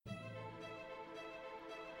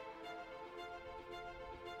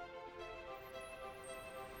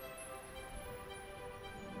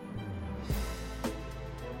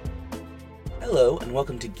Hello, and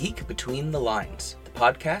welcome to Geek Between the Lines, the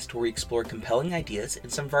podcast where we explore compelling ideas in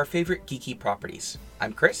some of our favorite geeky properties.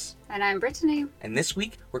 I'm Chris. And I'm Brittany. And this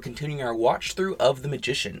week, we're continuing our watch-through of The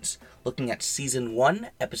Magicians, looking at Season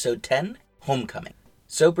 1, Episode 10, Homecoming.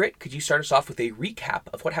 So, Britt, could you start us off with a recap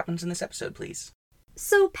of what happens in this episode, please?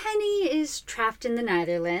 So Penny is trapped in the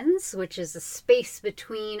Netherlands, which is a space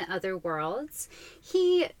between other worlds.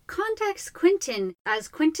 He contacts Quentin as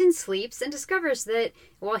Quentin sleeps and discovers that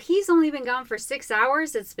while he's only been gone for 6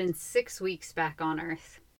 hours, it's been 6 weeks back on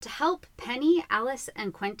Earth. To help Penny, Alice,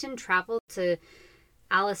 and Quentin travel to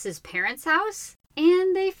Alice's parents' house,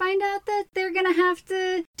 and they find out that they're gonna have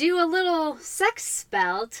to do a little sex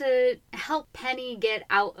spell to help Penny get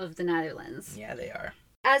out of the Netherlands. Yeah, they are.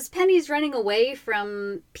 As Penny's running away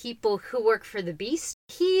from people who work for the Beast,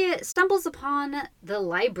 he stumbles upon the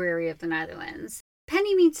library of the Netherlands.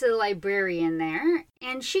 Penny meets a librarian there,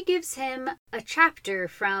 and she gives him a chapter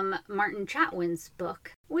from Martin Chatwin's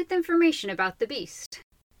book with information about the Beast.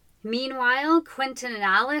 Meanwhile, Quentin and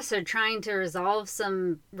Alice are trying to resolve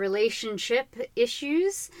some relationship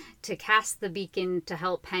issues to cast the beacon to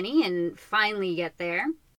help Penny and finally get there.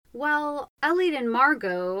 While Elliot and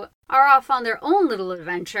Margot are off on their own little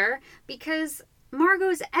adventure because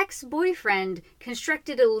Margot's ex-boyfriend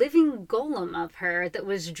constructed a living golem of her that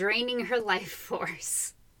was draining her life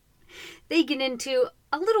force. They get into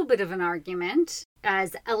a little bit of an argument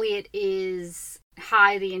as Elliot is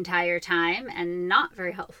high the entire time and not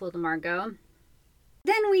very helpful to Margot.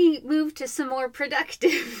 Then we move to some more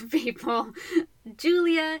productive people,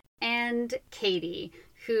 Julia and Katie,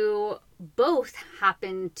 who both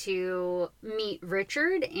happen to meet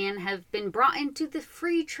Richard and have been brought into the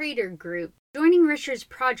Free Trader group. Joining Richard's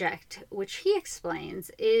project, which he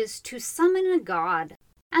explains, is to summon a god.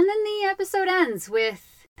 And then the episode ends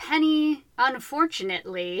with Penny,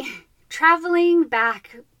 unfortunately, traveling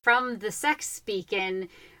back from the sex beacon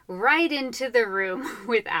right into the room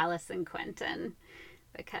with Alice and Quentin.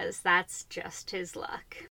 Because that's just his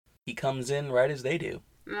luck. He comes in right as they do.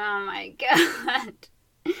 Oh my god.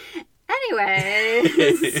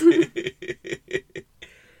 Anyways.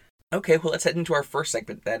 Okay, well, let's head into our first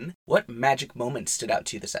segment then. What magic moments stood out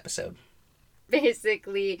to you this episode?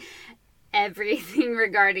 Basically, everything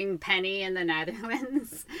regarding Penny in the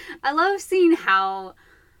Netherlands. I love seeing how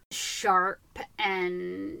sharp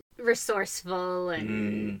and resourceful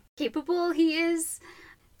and capable he is.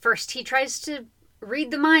 First, he tries to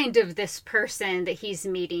read the mind of this person that he's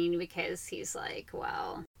meeting because he's like,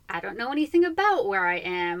 well, I don't know anything about where I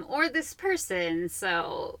am or this person,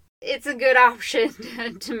 so it's a good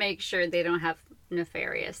option to make sure they don't have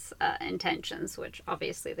nefarious intentions, which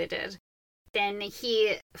obviously they did. Then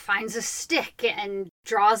he finds a stick and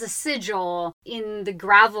draws a sigil in the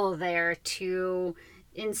gravel there to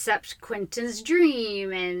incept Quentin's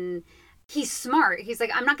dream, and he's smart. He's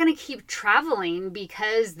like, I'm not going to keep traveling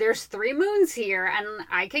because there's 3 moons here and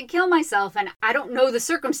I could kill myself and I don't know the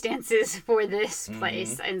circumstances for this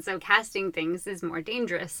place. And so casting things is more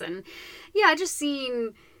dangerous. And yeah, just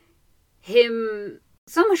seeing him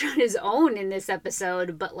so much on his own in this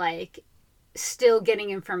episode, but like still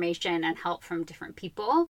getting information and help from different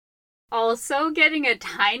people. Also getting a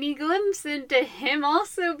tiny glimpse into him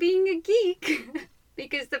also being a geek.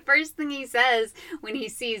 Because the first thing he says when he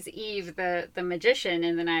sees Eve, the magician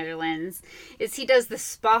in the Netherlands, is he does the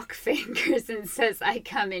Spock fingers and says, I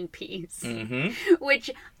come in peace. Which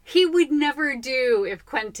he would never do if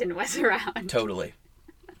Quentin was around. Totally.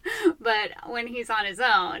 But when he's on his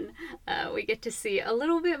own, we get to see a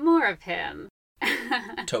little bit more of him.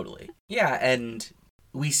 Totally. Yeah, and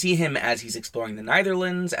we see him as he's exploring the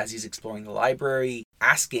Netherlands, as he's exploring the library,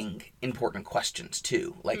 asking important questions,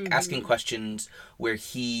 too. Like, asking questions where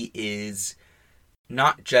he is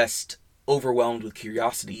not just overwhelmed with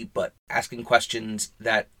curiosity, but asking questions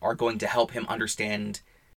that are going to help him understand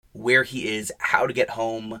where he is, how to get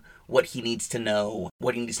home, what he needs to know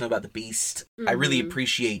about the Beast. I really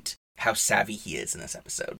appreciate how savvy he is in this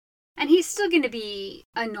episode. And he's still going to be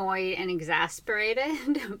annoyed and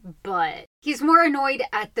exasperated, but he's more annoyed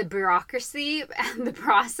at the bureaucracy and the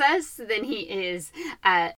process than he is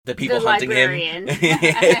at the people the hunting librarian. him.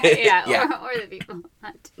 Yeah. Or the people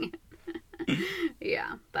hunting him.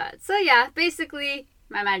 Yeah, but so yeah, basically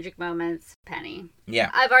my magic moments, Penny. Yeah.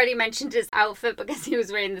 I've already mentioned his outfit because he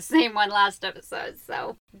was wearing the same one last episode,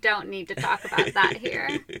 so don't need to talk about that here.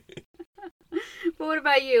 But what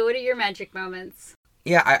about you? What are your magic moments?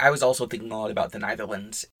 Yeah, I was also thinking a lot about the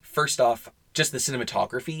Netherlands. First off, just the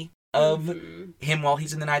cinematography of him while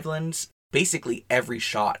he's in the Netherlands. Basically, every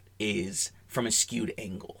shot is from a skewed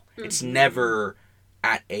angle. It's never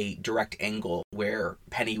at a direct angle where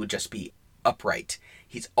Penny would just be upright.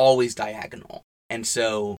 He's always diagonal. And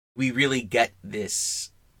so we really get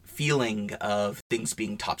this feeling of things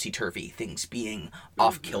being topsy-turvy, things being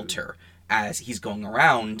off-kilter as he's going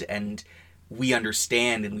around, and we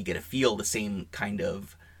understand and we get to feel the same kind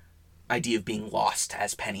of idea of being lost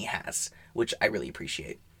as Penny has, which I really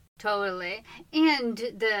appreciate. Totally. And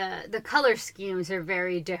the color schemes are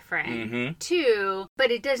very different, too,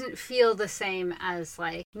 but it doesn't feel the same as,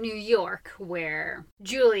 like, New York, where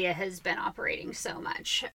Julia has been operating so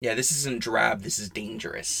much. Yeah, this isn't drab, this is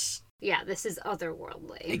dangerous. Yeah, this is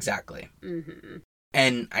otherworldly. Exactly.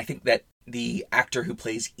 And I think that the actor who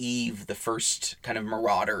plays Eve, the first kind of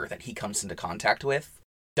marauder that he comes into contact with,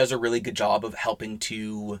 does a really good job of helping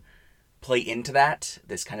to play into that,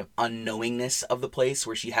 this kind of unknowingness of the place,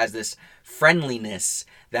 where she has this friendliness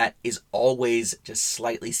that is always just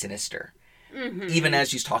slightly sinister. Even as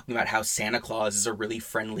she's talking about how Santa Claus is a really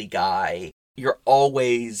friendly guy, you're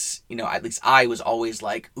always, at least I was always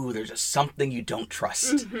like, ooh, there's just something you don't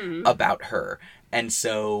trust about her. And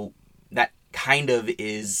so that kind of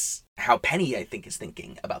is how Penny, I think, is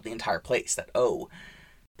thinking about the entire place. That, oh,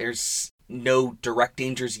 there's no direct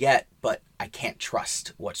dangers yet, but I can't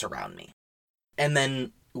trust what's around me. And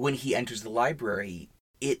then when he enters the library,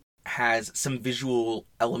 it has some visual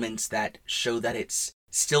elements that show that it's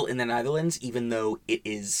still in the Netherlands, even though it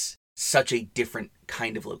is such a different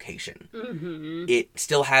kind of location. It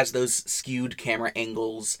still has those skewed camera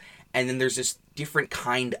angles, and then there's this different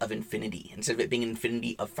kind of infinity. Instead of it being an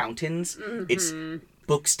infinity of fountains, it's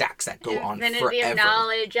book stacks that go on forever. Infinity of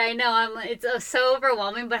knowledge. I know. It's so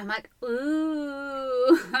overwhelming, but I'm like,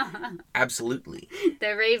 ooh. Absolutely. The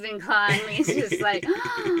Ravenclaw in me is just like...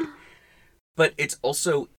 But it's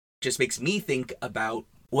also just makes me think about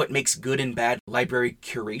what makes good and bad library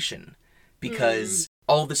curation. Because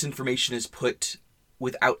all this information is put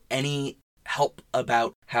without any help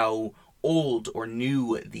about how old or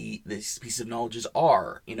new these pieces of knowledge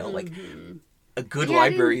are. Like... A good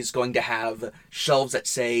library is going to have shelves that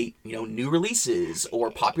say, new releases or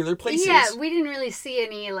popular places. Yeah, we didn't really see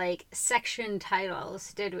any, like, section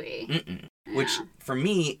titles, did we? Yeah. Which, for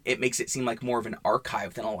me, it makes it seem like more of an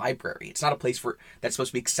archive than a library. It's not a place that's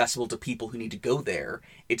supposed to be accessible to people who need to go there.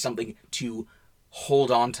 It's something to hold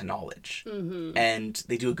on to knowledge. And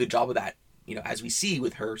they do a good job of that, as we see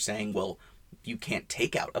with her saying, well, you can't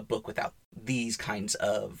take out a book without these kinds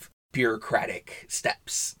of bureaucratic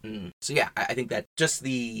steps. So yeah, I think that just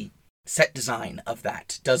the set design of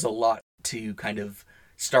that does a lot to kind of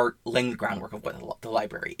start laying the groundwork of what the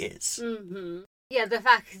library is. Yeah, the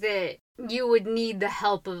fact that you would need the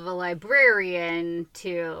help of a librarian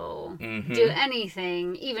to do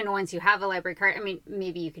anything, even once you have a library card. I mean,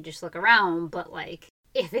 maybe you could just look around, but like,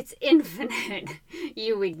 if it's infinite,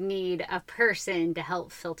 you would need a person to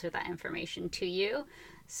help filter that information to you.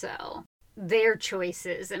 So their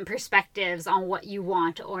choices and perspectives on what you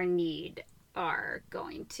want or need are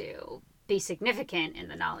going to be significant in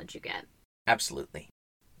the knowledge you get. Absolutely.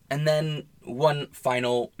 And then one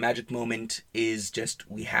final magic moment is just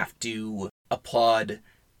we have to applaud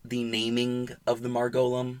the naming of the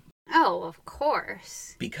Margolem. Oh, of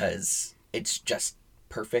course. Because it's just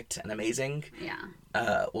perfect and amazing.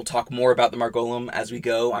 Yeah. We'll talk more about the Margolem as we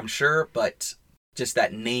go, I'm sure, but just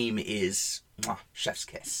that name is chef's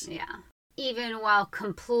kiss. Yeah. Even while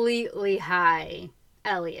completely high,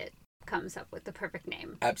 Elliot comes up with the perfect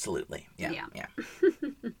name. Absolutely. Yeah.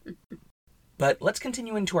 But let's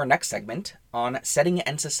continue into our next segment on setting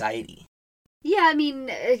and society. Yeah, I mean,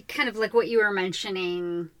 kind of like what you were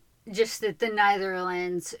mentioning, just that the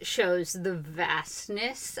Netherlands shows the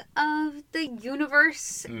vastness of the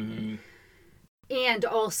universe and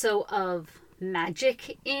also of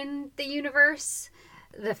magic in the universe.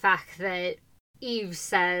 The fact that Eve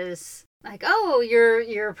says, like, oh,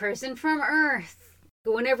 you're a person from Earth.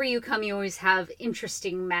 Whenever you come, you always have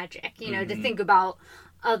interesting magic, to think about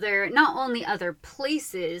not only other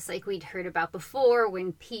places like we'd heard about before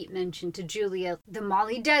when Pete mentioned to Julia, the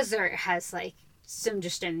Mali Desert has like some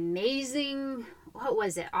just amazing, what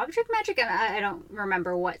was it, object magic? I don't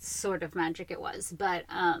remember what sort of magic it was, but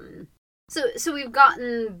so we've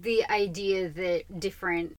gotten the idea that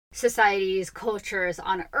different societies, cultures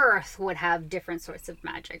on Earth would have different sorts of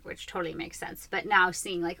magic, which totally makes sense. But now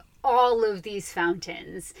seeing like all of these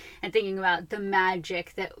fountains and thinking about the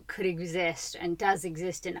magic that could exist and does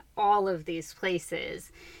exist in all of these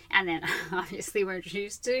places. And then obviously we're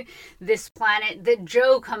introduced to this planet that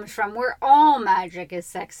Joe comes from, where all magic is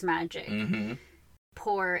sex magic.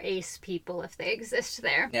 Poor ace people if they exist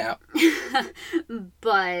there. Yeah.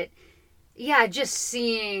 But yeah, just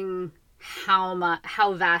seeing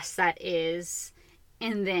how vast that is,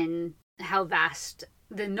 and then how vast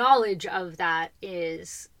the knowledge of that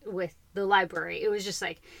is with the library. It was just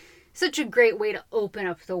like such a great way to open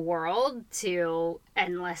up the world to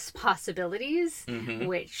endless possibilities,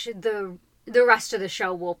 which the rest of the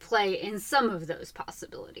show will play in some of those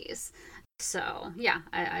possibilities. So, yeah,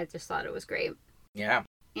 I just thought it was great. Yeah.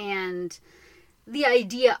 And the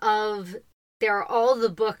idea of there are all the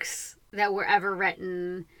books that were ever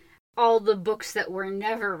written, all the books that were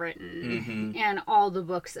never written, and all the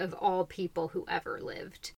books of all people who ever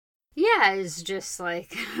lived. Yeah, is just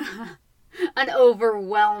like an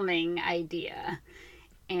overwhelming idea.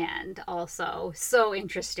 And also so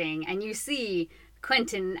interesting. And you see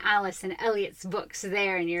Quentin, Alice, and Elliot's books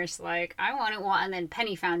there, and you're just like, I want it. And then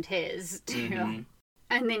Penny found his, too.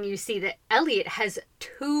 And then you see that Elliot has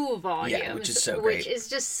 2 volumes. Yeah, which is so great. Which is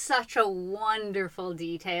just such a wonderful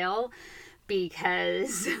detail,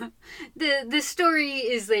 because the story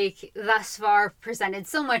is, like, thus far presented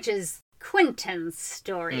so much as Quentin's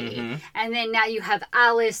story. And then now you have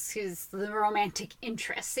Alice, who's the romantic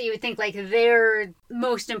interest. So you would think, like, they're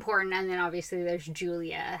most important, and then obviously there's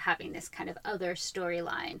Julia having this kind of other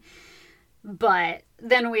storyline. But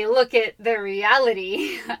then we look at the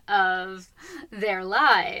reality of their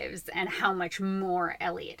lives and how much more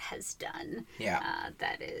Elliot has done. Yeah.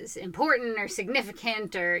 That is important or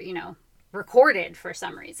significant or, recorded for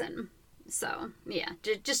some reason. So, yeah,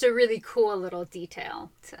 just a really cool little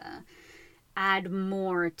detail to add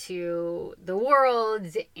more to the world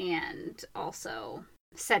and also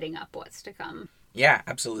setting up what's to come. Yeah,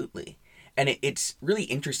 absolutely. And it's really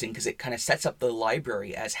interesting because it kind of sets up the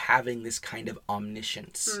library as having this kind of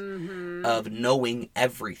omniscience of knowing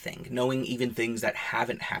everything, knowing even things that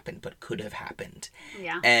haven't happened but could have happened.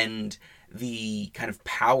 Yeah. And the kind of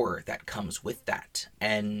power that comes with that.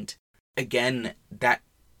 And again, that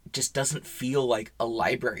just doesn't feel like a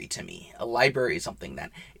library to me. A library is something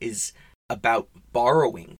that is about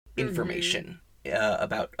borrowing information,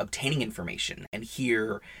 about obtaining information. And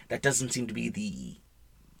here, that doesn't seem to be the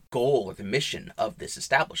goal or the mission of this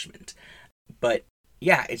establishment. But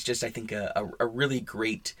yeah, it's just, I think, a really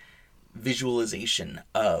great visualization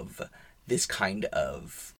of this kind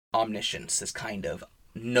of omniscience, this kind of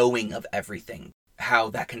knowing of everything, how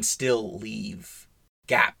that can still leave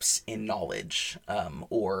gaps in knowledge,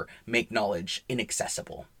 or make knowledge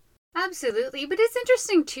inaccessible. Absolutely. But it's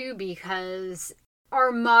interesting too, because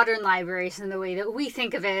our modern libraries and the way that we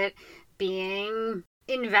think of it being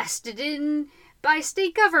invested in by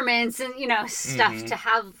state governments and, stuff to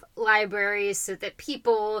have libraries so that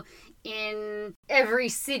people in every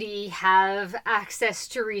city have access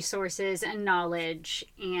to resources and knowledge.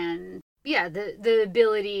 And yeah, the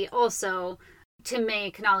ability also to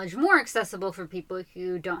make knowledge more accessible for people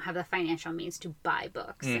who don't have the financial means to buy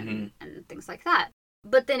books and things like that.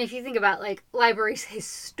 But then if you think about, like, libraries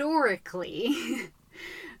historically,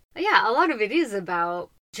 yeah, a lot of it is about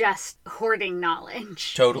just hoarding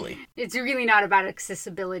knowledge. Totally. It's really not about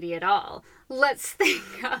accessibility at all. Let's think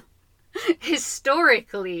of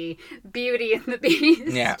historically Beauty and the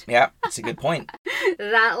Beast. Yeah, that's a good point.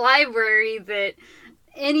 That library that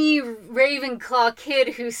any Ravenclaw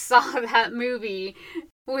kid who saw that movie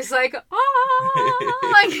was like,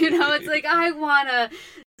 it's like, I want a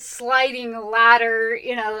sliding ladder,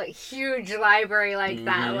 huge library like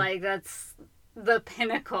that. Like, that's the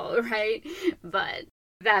pinnacle, right? But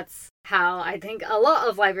that's how I think a lot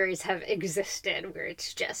of libraries have existed, where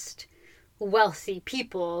it's just wealthy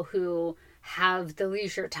people who have the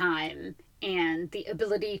leisure time and the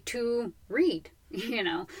ability to read,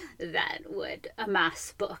 that would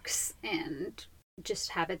amass books and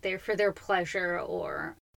just have it there for their pleasure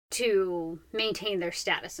or to maintain their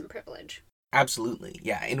status and privilege. Absolutely,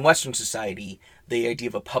 yeah. In Western society, the idea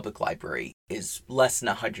of a public library is less than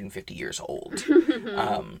 150 years old.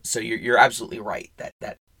 So you're absolutely right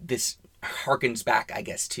that this harkens back, I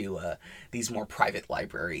guess, to these more private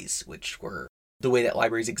libraries, which were the way that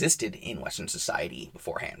libraries existed in Western society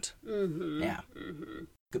beforehand. Yeah,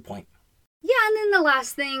 good point. Yeah, and then the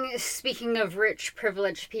last thing, speaking of rich,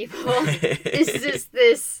 privileged people, is just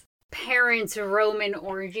this parents' Roman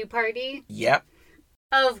orgy party. Yep.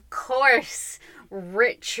 Of course,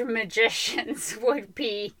 rich magicians would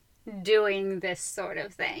be doing this sort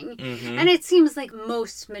of thing. And it seems like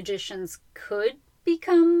most magicians could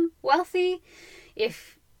become wealthy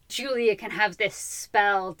if Julia can have this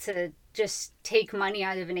spell to just take money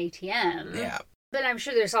out of an ATM. Yeah. But I'm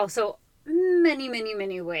sure there's also many, many,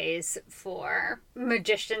 many ways for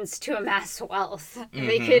magicians to amass wealth.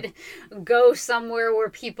 They could go somewhere where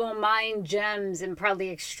people mine gems and probably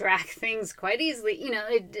extract things quite easily.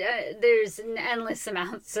 There's endless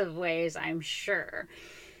amounts of ways, I'm sure.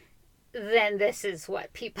 Then this is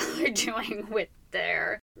what people are doing with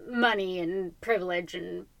their money and privilege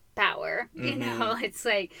and power. You know, it's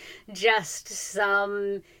like just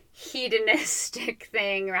some hedonistic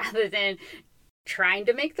thing rather than trying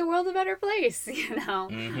to make the world a better place, you know?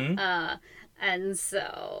 And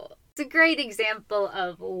so it's a great example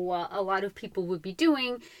of what a lot of people would be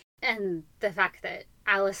doing, and the fact that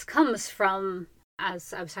Alice comes from,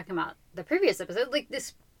 as I was talking about the previous episode, like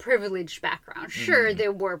this privileged background. Sure,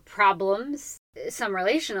 there were problems, some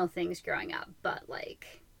relational things growing up, but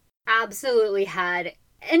like absolutely had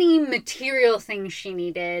any material thing she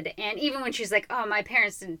needed. And even when she's like, oh, my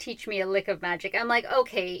parents didn't teach me a lick of magic, I'm like,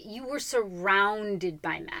 okay, you were surrounded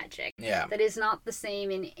by magic. Yeah. That is not the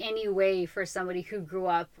same in any way for somebody who grew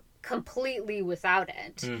up completely without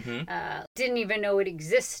it. Didn't even know it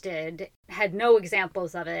existed, had no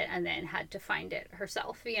examples of it, and then had to find it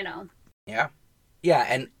herself, you know? Yeah. Yeah,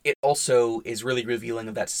 and it also is really revealing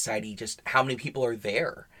of that society, just how many people are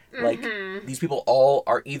there. Like, these people all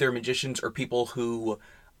are either magicians or people who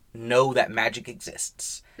know that magic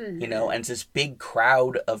exists, you know, and it's this big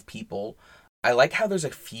crowd of people. I like how there's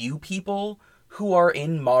a few people who are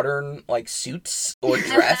in modern, like, suits or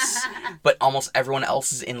dress, but almost everyone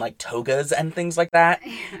else is in, like, togas and things like that.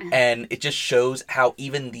 And it just shows how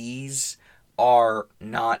even these are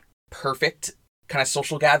not perfect kind of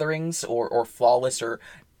social gatherings or flawless, or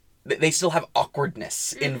they still have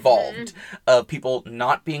awkwardness involved of people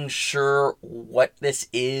not being sure what this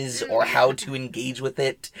is or how to engage with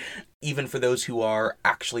it, even for those who are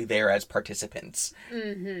actually there as participants.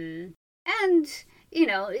 And, you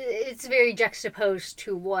know, it's very juxtaposed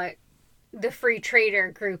to what the free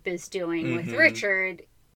trader group is doing with Richard.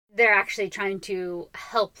 They're actually trying to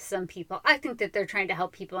help some people. I think that they're trying to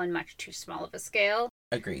help people in much too small of a scale.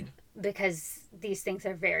 Agreed. Because these things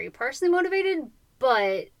are very personally motivated,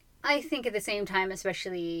 but I think at the same time,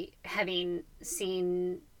 especially having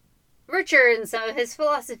seen Richard and some of his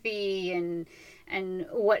philosophy and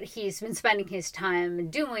what he's been spending his time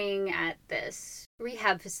doing at this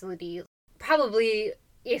rehab facility, probably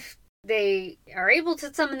if they are able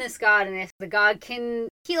to summon this god, and if the god can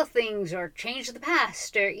heal things or change the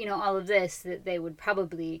past, or, you know, all of this, that they would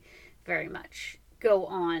probably very much go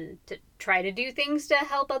on to try to do things to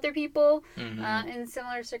help other people in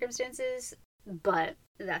similar circumstances. But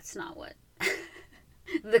that's not what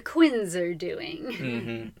the Quinns are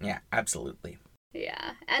doing. Yeah, absolutely.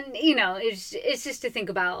 Yeah. And, you know, it's just to think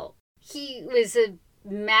about, he was a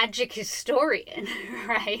magic historian,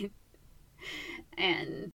 right?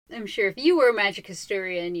 And I'm sure if you were a magic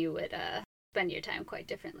historian, you would spend your time quite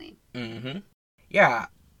differently. Yeah,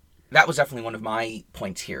 that was definitely one of my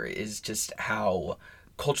points here, is just how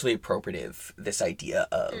culturally appropriative this idea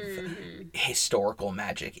of historical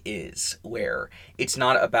magic is, where it's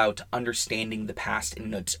not about understanding the past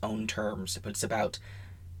in its own terms, but it's about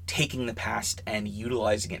taking the past and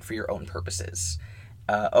utilizing it for your own purposes.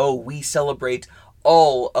 We celebrate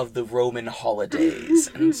all of the Roman holidays.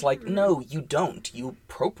 And it's like, no, you don't. You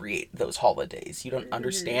appropriate those holidays. You don't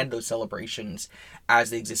understand those celebrations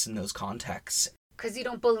as they exist in those contexts. Because you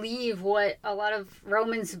don't believe what a lot of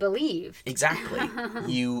Romans believed. Exactly.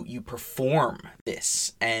 You perform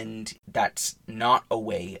this, and that's not a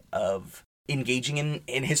way of engaging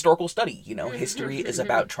in historical study. You know, history is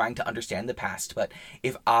about trying to understand the past, but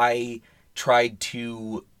if I tried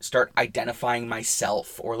to start identifying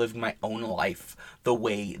myself or living my own life the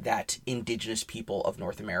way that indigenous people of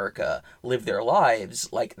North America live their lives,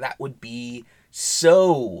 like, that would be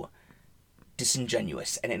so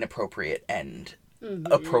disingenuous and inappropriate and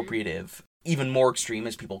appropriative, even more extreme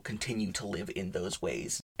as people continue to live in those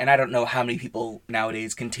ways. And I don't know how many people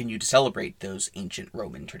nowadays continue to celebrate those ancient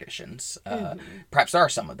Roman traditions. Perhaps there are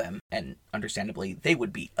some of them, and understandably, they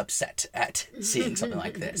would be upset at seeing something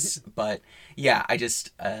like this. But yeah,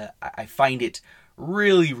 I find it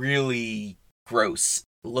really, really gross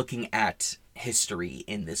looking at history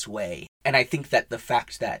in this way. And I think that the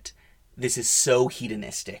fact that this is so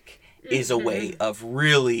hedonistic is a way of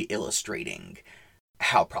really illustrating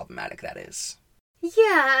how problematic that is.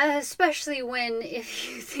 Yeah, especially when, if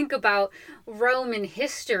you think about Roman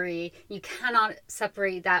history, you cannot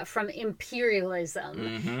separate that from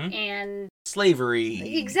imperialism and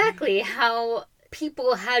slavery. Exactly, how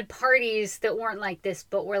people had parties that weren't like this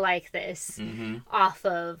but were like this off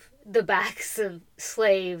of the backs of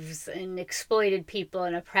slaves and exploited people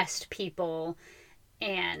and oppressed people.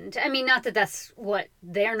 And I mean, not that that's what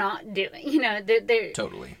they're not doing, you know, they're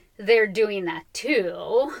totally. They're doing that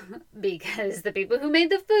too, because the people who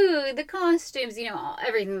made the food, the costumes, you know,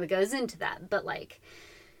 everything that goes into that. But, like,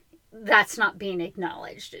 that's not being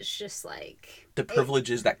acknowledged. It's just like the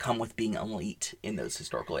privileges that come with being elite in those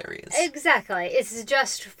historical areas. Exactly. It's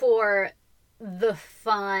just for the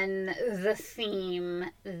fun, the theme,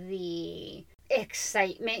 the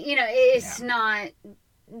excitement. You know, it's not...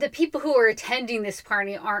 The people who are attending this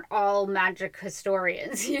party aren't all magic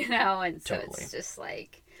historians, you know? And so it's just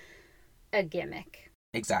like a gimmick.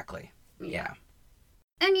 Exactly. Yeah.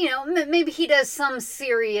 And, you know, maybe he does some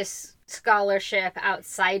serious scholarship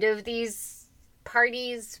outside of these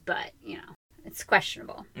parties, but, you know, it's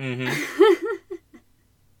questionable. Mm-hmm.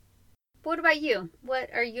 What about you? What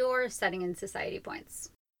are your setting and society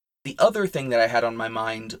points? The other thing that I had on my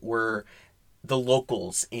mind were the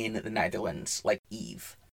locals in the Netherlands, like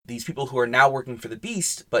Eve. These people who are now working for the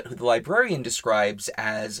Beast, but who the librarian describes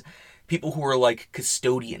as people who are like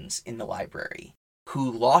custodians in the library,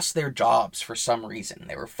 who lost their jobs for some reason.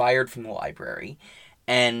 They were fired from the library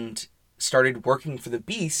and started working for the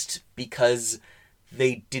Beast because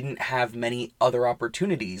they didn't have many other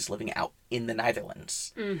opportunities living out in the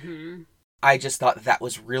Netherlands. Mm-hmm. I just thought that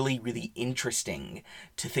was really, really interesting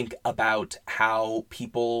to think about how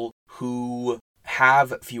people who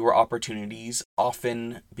have fewer opportunities,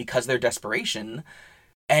 often because of their desperation,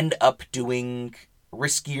 end up doing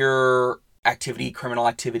riskier activity, criminal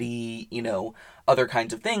activity, you know, other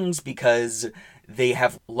kinds of things because they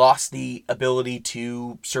have lost the ability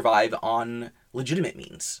to survive on legitimate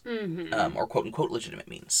means, or quote-unquote legitimate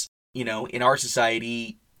means. You know, in our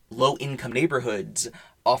society, low-income neighborhoods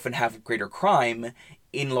often have greater crime,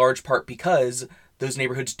 in large part because those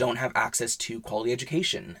neighborhoods don't have access to quality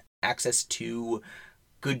education, access to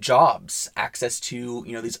good jobs, access to,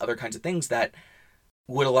 you know, these other kinds of things that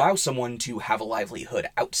would allow someone to have a livelihood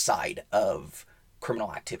outside of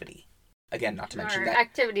criminal activity. Again, not to mention that...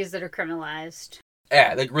 activities that are criminalized.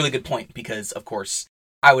 Yeah, like, really good point, because, of course,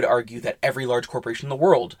 I would argue that every large corporation in the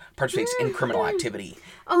world participates in criminal activity.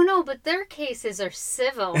 Oh, no, but their cases are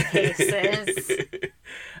civil cases.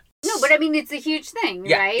 No, but I mean, it's a huge thing,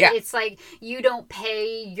 right? Yeah. It's like you don't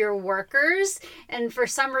pay your workers, and for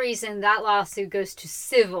some reason that lawsuit goes to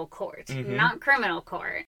civil court, not criminal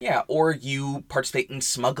court. Yeah, or you participate in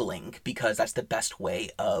smuggling because that's the best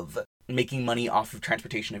way of making money off of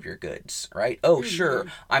transportation of your goods, right? Oh, sure,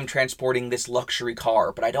 I'm transporting this luxury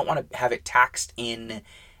car, but I don't want to have it taxed in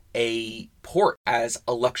a port as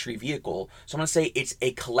a luxury vehicle. So I'm going to say it's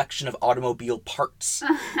a collection of automobile parts.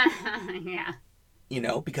 Yeah. You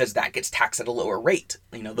know, because that gets taxed at a lower rate.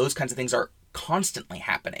 You know, those kinds of things are constantly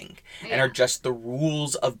happening and are just the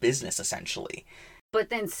rules of business, essentially. But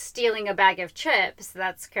then stealing a bag of chips,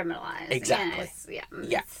 that's criminalized. Exactly. It's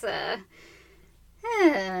a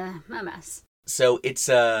mess. So it's,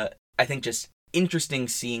 I think, just interesting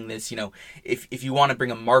seeing this, you know, if you want to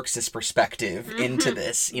bring a Marxist perspective into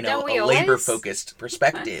this, you know, a labor-focused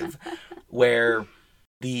perspective, where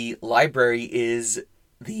the library is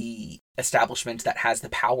the establishment that has the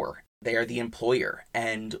power. They are the employer.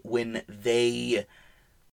 And when they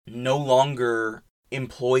no longer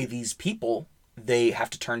employ these people, they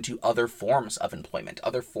have to turn to other forms of employment,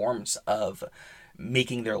 other forms of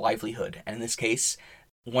making their livelihood. And in this case,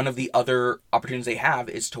 one of the other opportunities they have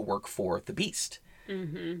is to work for the Beast.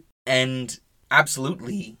 And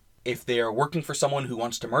absolutely, if they're working for someone who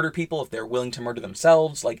wants to murder people, if they're willing to murder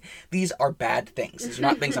themselves, like, these are bad things. These are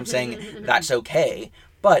not things I'm saying that's okay.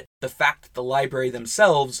 But the fact that the library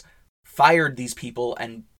themselves fired these people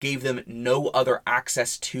and gave them no other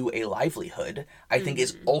access to a livelihood, I think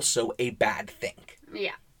is also a bad thing.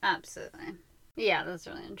 Yeah, absolutely. Yeah, that's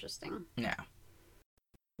really interesting. Yeah.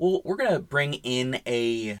 Well, we're going to bring in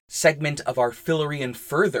a segment of our Fillory and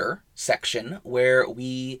Further section where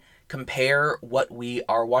we compare what we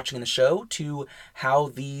are watching in the show to how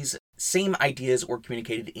these same ideas were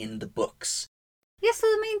communicated in the books. Yeah, so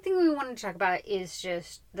the main thing we wanted to talk about is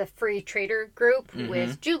just the free trader group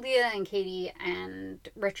with Julia and Katie and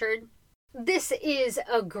Richard. This is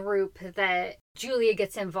a group that Julia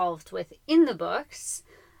gets involved with in the books.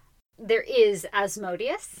 There is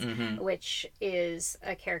Asmodeus, which is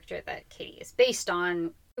a character that Katie is based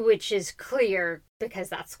on, which is clear because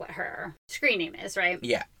that's what her screen name is, right?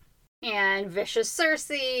 Yeah. And Vicious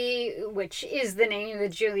Circe, which is the name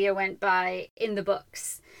that Julia went by in the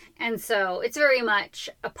books. And so it's very much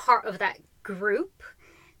a part of that group.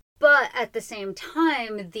 But at the same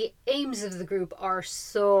time, the aims of the group are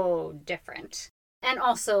so different. And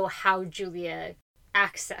also how Julia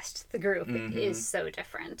accessed the group is so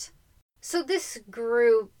different. So this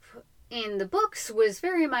group in the books was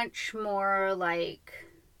very much more like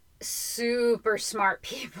super smart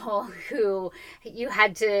people who you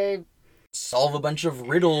had to solve a bunch of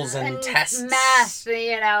riddles and tests. Math,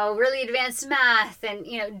 you know, really advanced math and,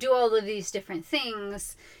 you know, do all of these different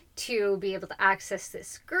things to be able to access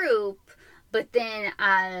this group. But then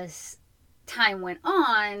as time went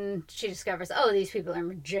on, she discovers, oh, these people are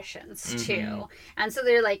magicians too. Mm-hmm. And so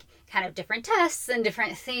they're like kind of different tests and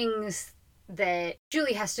different things that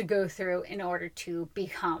Julie has to go through in order to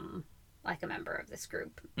become like a member of this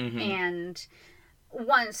group. Mm-hmm. And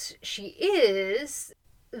once she is,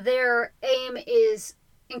 their aim is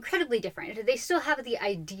incredibly different. They still have the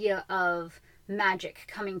idea of magic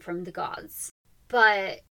coming from the gods,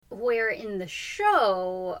 but where in the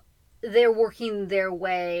show they're working their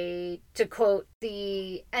way to, quote,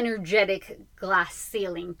 the energetic glass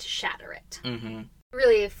ceiling to shatter it. Mm-hmm.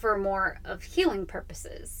 Really for more of healing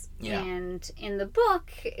purposes. Yeah. And in the book,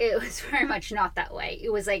 it was very much not that way.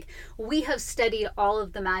 It was like, we have studied all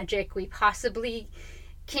of the magic we possibly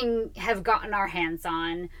can have gotten our hands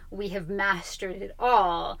on. We have mastered it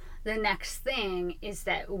all. The next thing is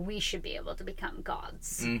that we should be able to become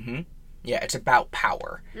gods. Mm-hmm. Yeah, it's about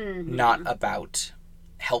power, not about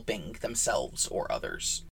helping themselves or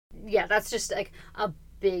others. Yeah, that's just like a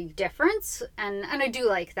big difference, and I do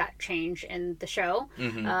like that change in the show,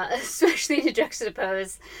 especially to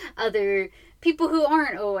juxtapose other people who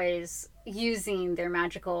aren't always using their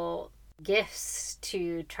magical gifts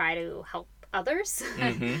to try to help others,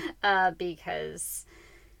 because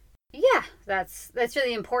yeah, that's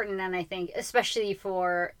really important. And I think especially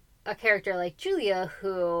for a character like Julia,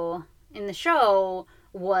 who in the show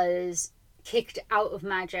was kicked out of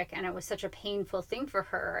magic, and it was such a painful thing for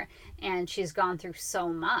her, and she's gone through so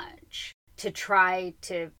much to try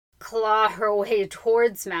to claw her way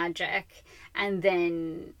towards magic, and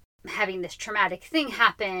then having this traumatic thing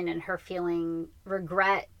happen and her feeling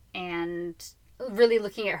regret and really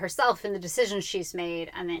looking at herself and the decisions she's made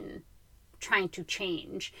and then trying to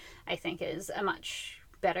change, I think is a much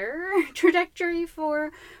better trajectory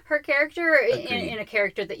for her character in a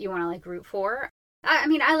character that you want to like root for. I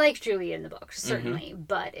mean, I like Julie in the book, certainly,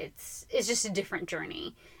 but it's just a different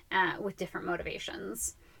journey with different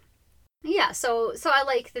motivations. Yeah, so I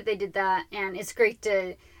like that they did that, and it's great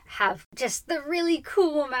to have just the really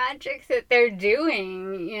cool magic that they're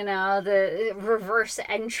doing, you know, the reverse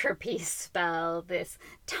entropy spell, this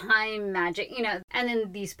time magic, you know, and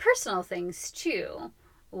then these personal things too,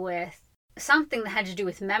 with something that had to do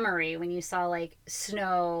with memory when you saw like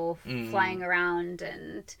snow flying around,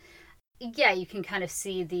 and yeah, you can kind of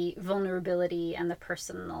see the vulnerability and the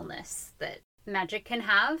personalness that magic can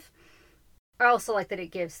have. I also like that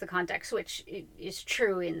it gives the context, which is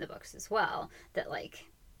true in the books as well, that like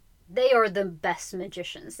they are the best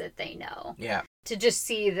magicians that they know. Yeah. To just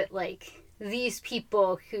see that like these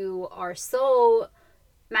people who are so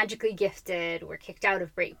magically gifted were kicked out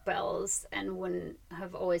of Great Bells and wouldn't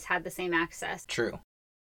have always had the same access. True.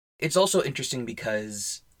 It's also interesting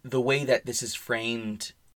because the way that this is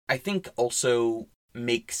framed, I think, also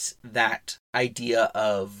makes that idea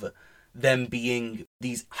of them being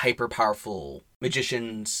these hyper-powerful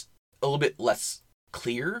magicians a little bit less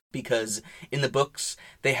clear, because in the books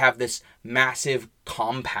they have this massive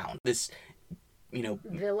compound, this, you know,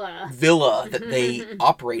 villa that they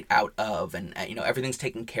operate out of, and, you know, everything's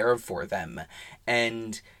taken care of for them.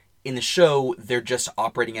 And in the show, they're just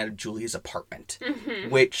operating out of Julia's apartment,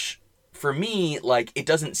 which, for me, like, it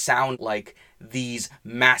doesn't sound like these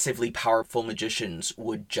massively powerful magicians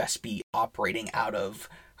would just be operating out of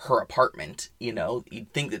her apartment. You know,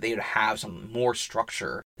 you'd think that they would have some more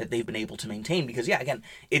structure that they've been able to maintain, because, yeah, again,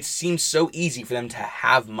 it seems so easy for them to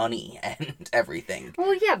have money and everything.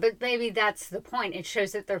 Well, yeah, but maybe that's the point. It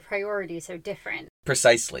shows that their priorities are different.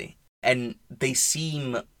 Precisely. And they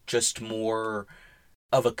seem just more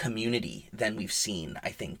of a community than we've seen, I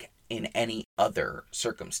think, in any other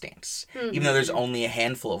circumstance. Even though there's only a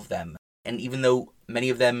handful of them, and even though many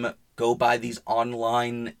of them go by these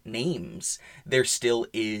online names, there still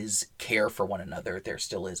is care for one another. There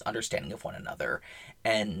still is understanding of one another.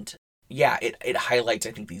 And yeah, it highlights,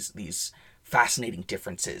 I think, these fascinating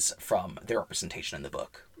differences from their representation in the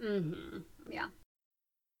book. Yeah.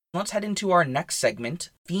 Let's head into our next segment,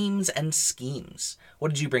 themes and schemes. What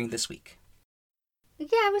did you bring this week? Yeah,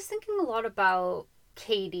 I was thinking a lot about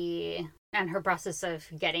Katie and her process of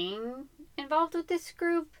getting involved with this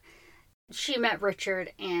group. She met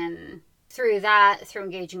Richard, and through that, through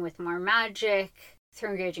engaging with more magic,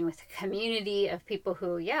 through engaging with a community of people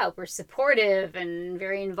who, yeah, were supportive and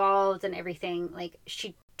very involved and everything, like,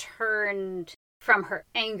 she turned from her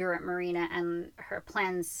anger at Marina and her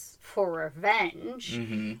plans for revenge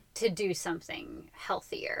to do something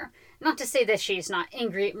healthier. Not to say that she's not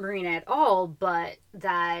angry at Marina at all, but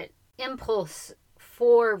that impulse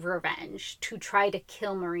for revenge to try to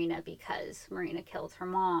kill Marina because Marina killed her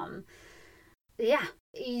mom. Yeah,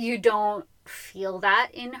 you don't feel that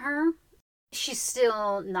in her. She's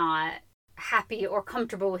still not happy or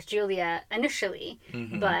comfortable with Julia initially.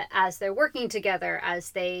 Mm-hmm. But as they're working together,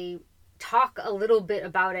 as they talk a little bit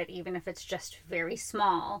about it, even if it's just very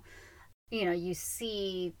small, you know, you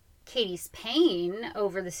see Katie's pain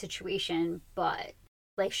over the situation, but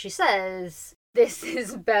like she says, this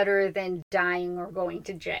is better than dying or going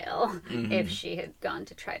to jail if she had gone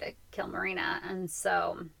to try to kill Marina. And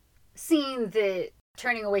so seeing that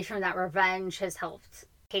turning away from that revenge has helped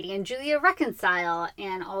Katie and Julia reconcile,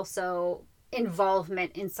 and also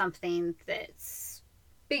involvement in something that's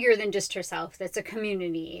bigger than just herself, that's a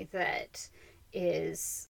community that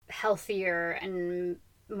is healthier and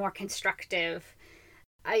more constructive.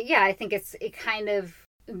 I think it kind of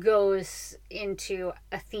goes into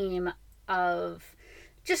a theme of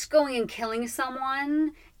just going and killing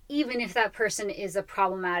someone, even if that person is a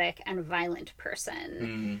problematic and violent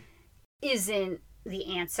person, isn't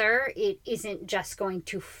the answer. It isn't just going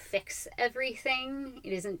to fix everything.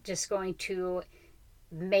 It isn't just going to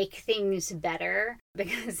make things better.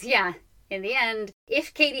 Because, in the end,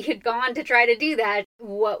 if Katie had gone to try to do that,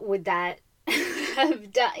 what would that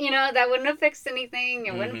have done? You know, that wouldn't have fixed anything.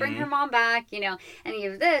 It wouldn't bring her mom back, you know, any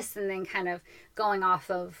of this. And then kind of going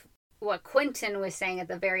off of what Quentin was saying at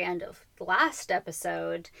the very end of the last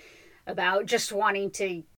episode about just wanting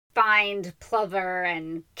to find Plover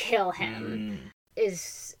and kill him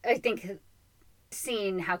is, I think,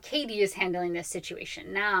 seeing how Katie is handling this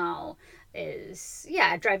situation now is,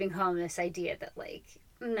 driving home this idea that, like,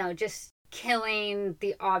 no, just killing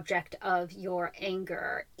the object of your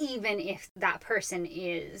anger, even if that person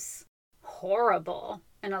is horrible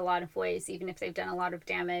in a lot of ways, even if they've done a lot of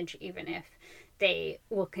damage, even if they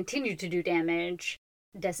will continue to do damage,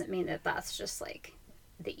 doesn't mean that that's just, like,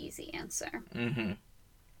 the easy answer.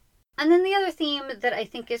 And then the other theme that I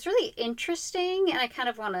think is really interesting, and I kind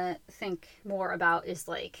of want to think more about, is,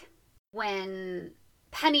 like, when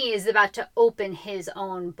Penny is about to open his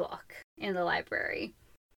own book in the library.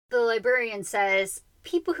 The librarian says,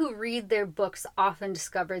 people who read their books often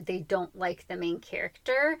discover they don't like the main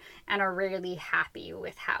character and are rarely happy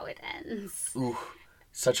with how it ends. Ooh,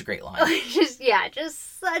 such a great line.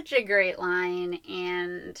 just such a great line.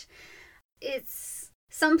 And it's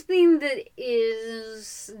something that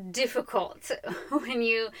is difficult when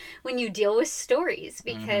you deal with stories,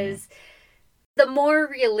 because the more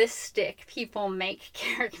realistic people make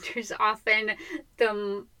characters, often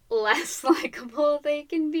the less likable they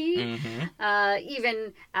can be.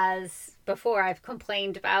 Even as before I've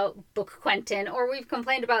complained about book Quentin, or we've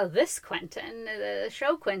complained about this Quentin, the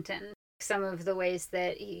show Quentin, some of the ways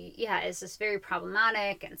that he is just very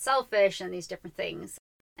problematic and selfish and these different things.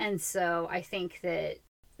 And so I think that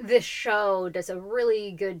this show does a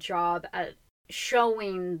really good job at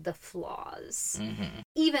showing the flaws.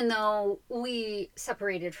 Even though we,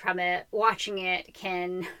 separated from it, watching it,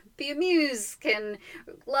 can be amused, can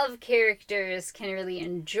love characters, can really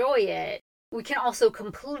enjoy it, we can also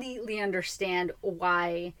completely understand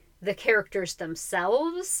why the characters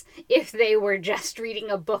themselves, if they were just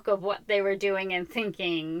reading a book of what they were doing and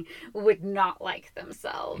thinking, would not like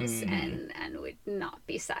themselves and would not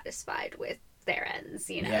be satisfied with their ends,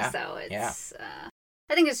 you know. So it's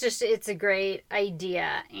I think it's a great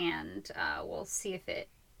idea, and we'll see if it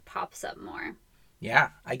pops up more. Yeah,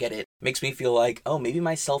 I get it. Makes me feel like, oh, maybe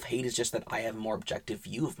my self-hate is just that I have a more objective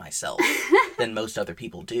view of myself than most other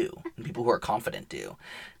people do, and people who are confident do.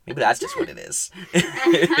 Maybe that's just what it is.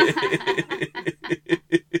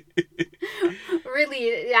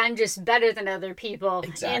 Really, I'm just better than other people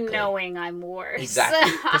in knowing I'm worse.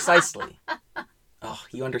 Exactly. Precisely. Oh,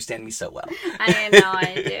 you understand me so well. I know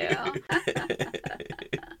I do.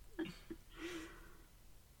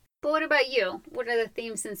 But what about you? What are the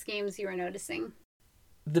themes and schemes you were noticing?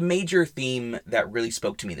 The major theme that really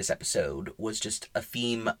spoke to me this episode was just a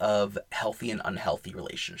theme of healthy and unhealthy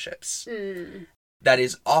relationships. That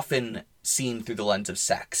is often seen through the lens of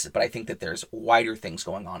sex, but I think that there's wider things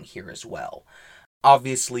going on here as well.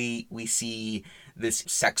 Obviously, we see this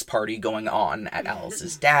sex party going on at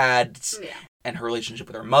Alice's dad's, and her relationship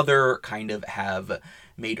with her mother kind of have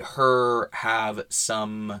made her have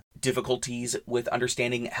some difficulties with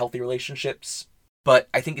understanding healthy relationships. But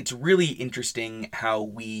I think it's really interesting how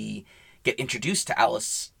we get introduced to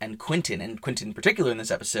Alice and Quentin in particular in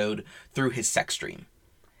this episode, through his sex dream.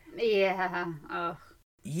 Yeah. Oh.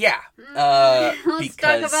 Yeah. Let's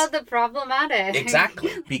talk about the problematic.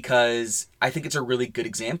 Exactly. Because I think it's a really good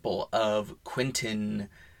example of Quentin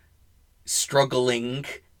struggling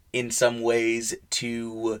in some ways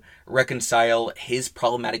to reconcile his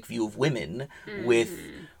problematic view of women with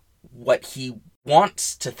what he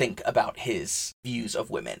wants to think about his views of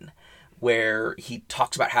women. where he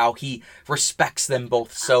talks about how he respects them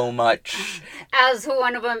both so much. As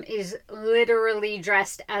one of them is literally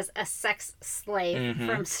dressed as a sex slave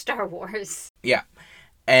from Star Wars. Yeah.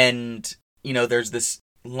 And, you know, there's this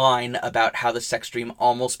line about how the sex dream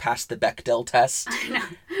almost passed the Bechdel test. I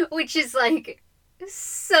know. Which is, like,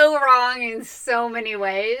 so wrong in so many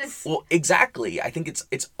ways. Well, exactly. I think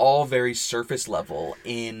it's all very surface level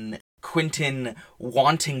in Quentin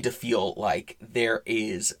wanting to feel like there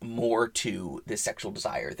is more to this sexual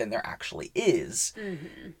desire than there actually is.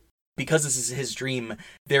 Because this is his dream,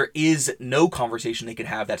 there is no conversation they can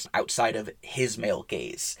have that's outside of his male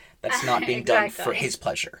gaze. That's not being done for his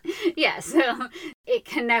pleasure. Yeah, so it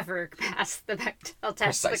can never pass the Bechdel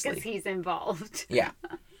test Precisely. because he's involved. Yeah.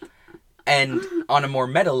 And on a more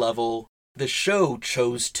meta level, the show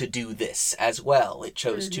chose to do this as well. It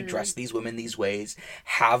chose to dress these women these ways,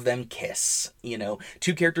 have them kiss, you know,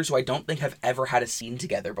 two characters who I don't think have ever had a scene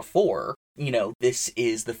together before. You know, this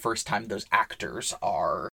is the first time those actors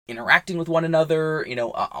are interacting with one another, you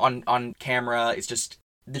know, on camera. It's just,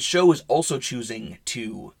 the show is also choosing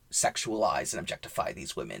to sexualize and objectify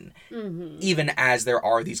these women, even as there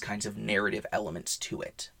are these kinds of narrative elements to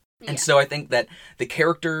it. And so I think that the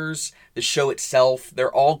characters, the show itself,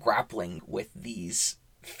 they're all grappling with these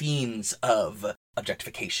themes of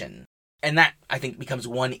objectification. And that, I think, becomes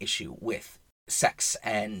one issue with sex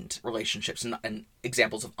and relationships and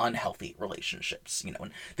examples of unhealthy relationships. You know,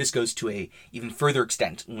 and this goes to a even further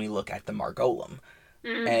extent when we look at the Margolem.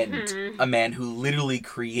 And a man who literally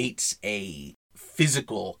creates a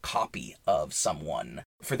physical copy of someone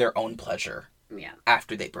for their own pleasure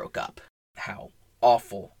after they broke up. How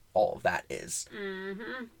awful all of that is.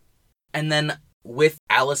 And then with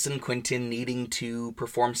Alice and Quentin needing to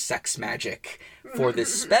perform sex magic for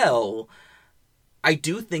this spell, I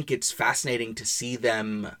do think it's fascinating to see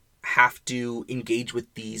them have to engage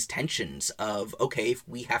with these tensions of, okay, if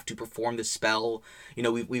we have to perform this spell, you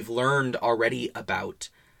know, we've learned already about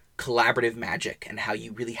collaborative magic and how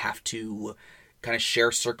you really have to kind of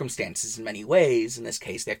share circumstances in many ways. In this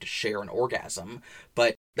case, they have to share an orgasm.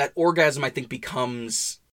 But that orgasm, I think,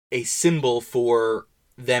 becomes a symbol for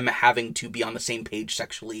them having to be on the same page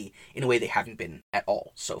sexually in a way they haven't been at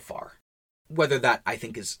all so far. Whether that, I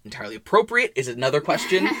think, is entirely appropriate is another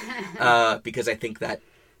question, because I think that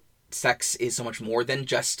sex is so much more than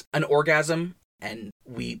just an orgasm, and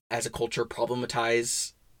we, as a culture,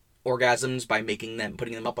 problematize orgasms by putting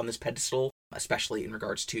them up on this pedestal, especially in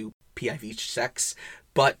regards to PIV sex.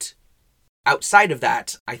 But outside of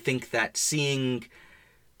that, I think that seeing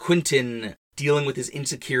Quentin dealing with his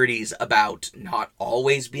insecurities about not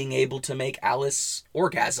always being able to make Alice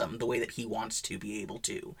orgasm the way that he wants to be able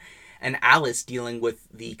to, and Alice dealing with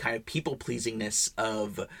the kind of people-pleasingness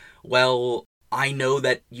of, well, I know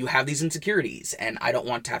that you have these insecurities, and I don't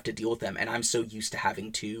want to have to deal with them, and I'm so used to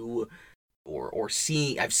having to,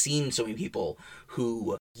 I've seen so many people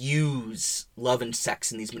who use love and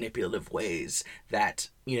sex in these manipulative ways that,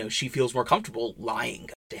 you know, she feels more comfortable lying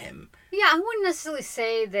to him. Yeah, I wouldn't necessarily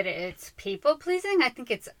say that it's people-pleasing. I think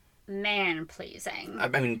it's man-pleasing. I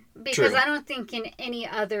mean, because true. I don't think in any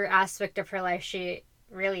other aspect of her life she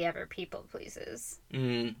really ever people-pleases.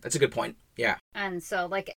 That's a good point, yeah. And so,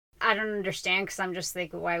 like, I don't understand, because I'm just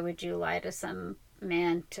like, why would you lie to some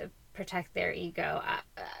man to protect their ego?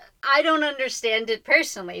 I don't understand it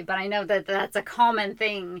personally, but I know that that's a common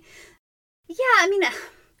thing. Yeah, I mean,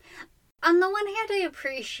 on the one hand, I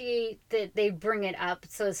appreciate that they bring it up,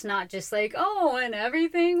 so it's not just like, oh, and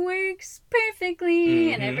everything works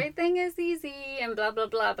perfectly, and everything is easy, and blah, blah,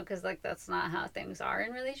 blah, because, like, that's not how things are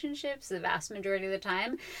in relationships the vast majority of the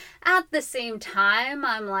time. At the same time,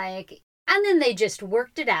 I'm like, and then they just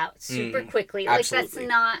worked it out super quickly. Absolutely. Like, that's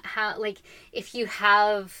not how, like, if you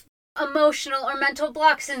have emotional or mental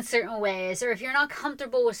blocks in certain ways, or if you're not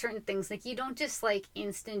comfortable with certain things, like, you don't just, like,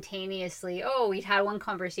 instantaneously, oh, we'd had one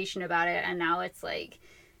conversation about it, and now it's like,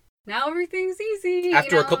 now everything's easy.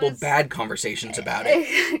 After a couple bad conversations about it.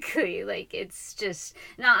 Exactly. Like, it's just,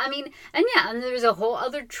 no, I mean, and yeah, and there's a whole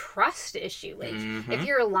other trust issue. Like, if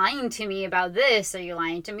you're lying to me about this, are you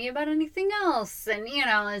lying to me about anything else? And, you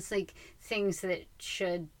know, it's like things that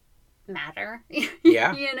should matter.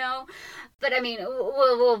 Yeah. You know? But, I mean,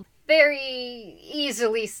 we'll very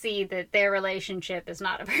easily see that their relationship is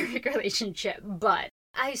not a perfect relationship, but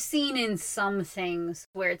I've seen in some things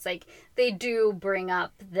where it's like they do bring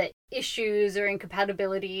up the issues or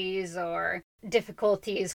incompatibilities or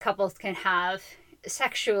difficulties couples can have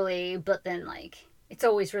sexually, but then, like, it's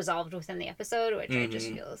always resolved within the episode, which I just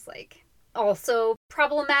feel is, like, also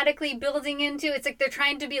problematically building into. It's like they're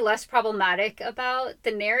trying to be less problematic about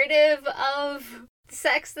the narrative of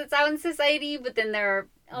sex that's out in society, but then they're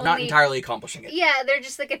only... Not entirely accomplishing it. Yeah, they're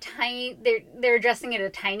just like a tiny... They're addressing it a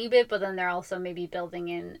tiny bit, but then they're also maybe building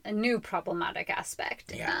in a new problematic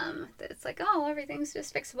aspect. Yeah. It's like, oh, everything's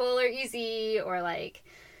just fixable or easy, or like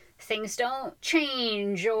things don't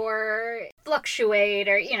change or fluctuate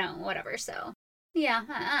or, whatever. So, yeah,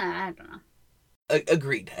 I don't know.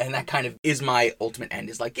 Agreed. And that kind of is my ultimate end,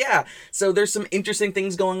 is like, yeah, so there's some interesting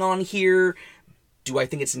things going on here. Do I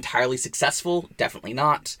think it's entirely successful? Definitely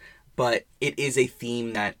not. But it is a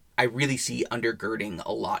theme that I really see undergirding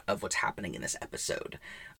a lot of what's happening in this episode.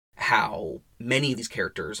 How many of these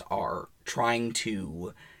characters are trying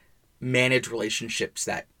to manage relationships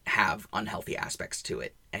that have unhealthy aspects to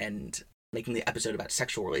it. And making the episode about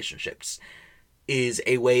sexual relationships is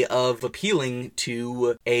a way of appealing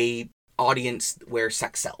to a audience where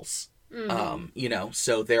sex sells. Mm-hmm.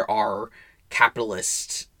 So there are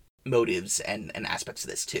capitalist motives and aspects of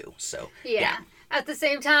this too. So yeah. At the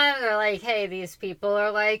same time, they're like, hey, these people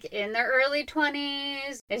are like in their early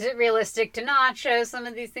 20s. Is it realistic to not show some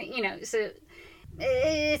of these things? So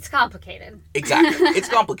it's complicated. Exactly. It's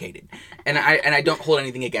complicated. And I don't hold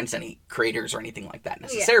anything against any creators or anything like that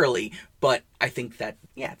necessarily, but I think that,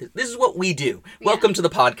 this is what we do. Welcome to the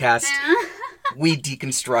podcast. We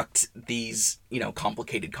deconstruct these,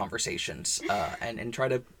 complicated conversations and try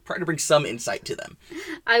to bring some insight to them.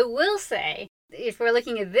 I will say, if we're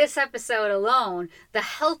looking at this episode alone, the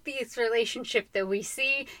healthiest relationship that we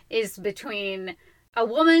see is between a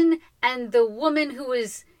woman and the woman who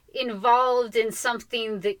was involved in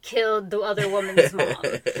something that killed the other woman's mom.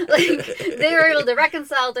 Like, they were able to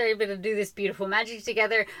reconcile, they're able to do this beautiful magic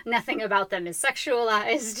together. Nothing about them is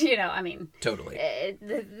sexualized, Totally.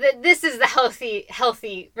 This is the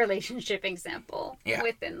healthy relationship example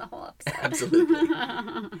within the whole episode. Absolutely.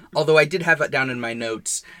 Although I did have that down in my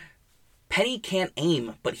notes. Penny can't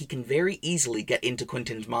aim, but he can very easily get into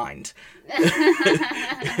Quentin's mind.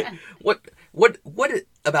 What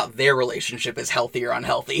about their relationship is healthy or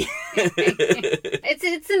unhealthy?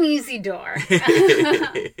 It's an easy door.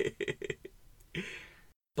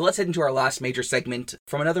 But let's head into our last major segment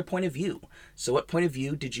from another point of view. So what point of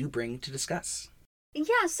view did you bring to discuss?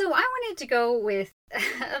 Yeah, so I wanted to go with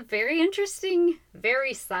a very interesting,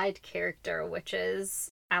 very side character, which is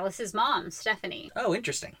Alice's mom, Stephanie. Oh,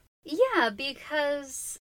 interesting. Yeah,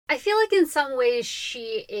 because I feel like in some ways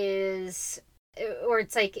she is, or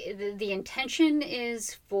it's like the intention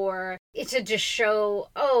is for it to just show,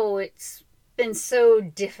 it's been so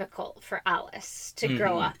difficult for Alice to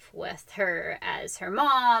grow up with her as her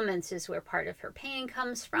mom, and this is where part of her pain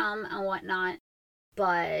comes from and whatnot.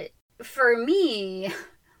 But for me,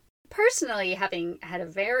 personally, having had a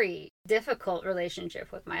very difficult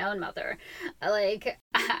relationship with my own mother, like,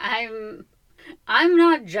 I'm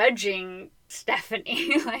not judging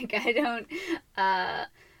Stephanie. Like, I don't,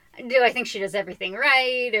 do I think she does everything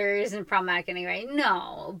right or isn't problematic in any way?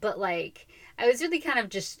 No, but like, I was really kind of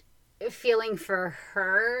just feeling for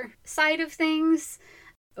her side of things,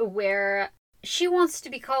 where she wants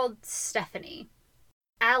to be called Stephanie.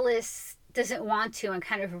 Alice doesn't want to and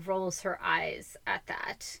kind of rolls her eyes at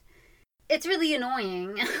that. It's really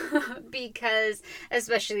annoying because,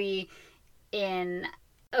 especially in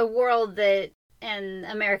a world that, in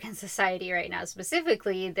American society right now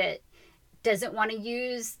specifically, that doesn't want to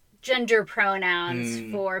use gender pronouns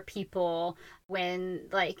for people when,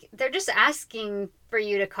 like, they're just asking for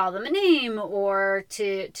you to call them a name or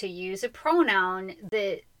to use a pronoun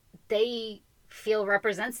that they feel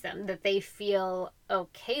represents them, that they feel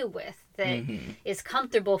okay with, that is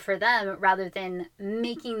comfortable for them, rather than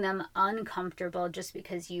making them uncomfortable just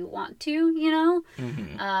because you want to,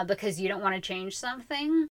 because you don't want to change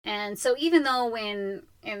something. And so even though when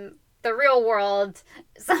in the real world,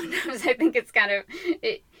 sometimes I think it's kind of,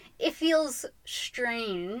 it feels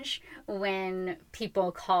strange when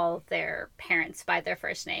people call their parents by their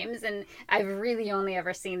first names. And I've really only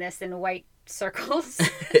ever seen this in white circles.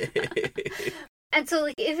 And so,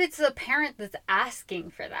 like, if it's a parent that's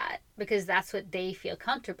asking for that because that's what they feel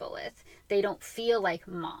comfortable with, they don't feel like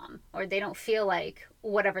mom, or they don't feel like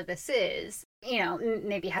whatever this is,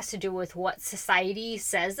 maybe it has to do with what society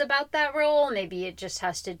says about that role. Maybe it just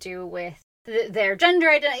has to do with their gender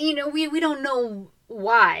identity. We don't know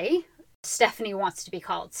why Stephanie wants to be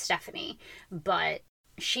called Stephanie, but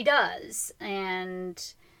she does. And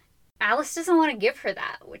Alice doesn't want to give her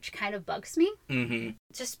that, which kind of bugs me.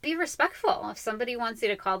 Just be respectful. If somebody wants you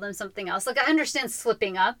to call them something else, like, I understand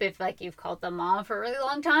slipping up if, like, you've called them mom for a really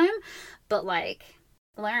long time, but, like,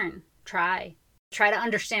 learn, try to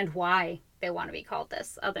understand why they want to be called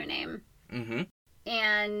this other name.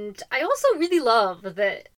 And I also really love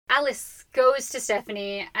that Alice goes to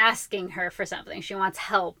Stephanie asking her for something. She wants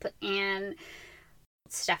help. And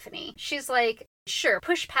Stephanie, she's like, sure,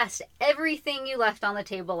 push past everything you left on the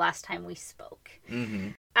table last time we spoke. Mm-hmm.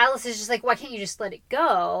 Alice is just like, why can't you just let it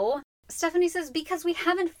go? Stephanie says, because we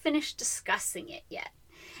haven't finished discussing it yet.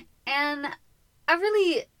 And I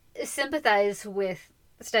really sympathize with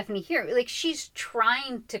Stephanie here. Like, she's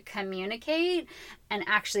trying to communicate and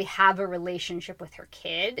actually have a relationship with her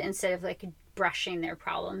kid instead of, like, brushing their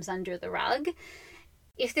problems under the rug.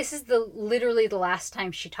 If this is literally the last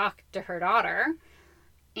time she talked to her daughter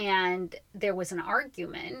and there was an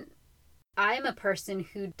argument, I'm a person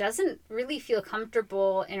who doesn't really feel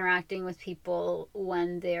comfortable interacting with people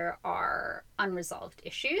when there are unresolved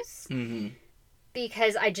issues. Mm-hmm.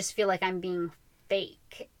 Because I just feel like I'm being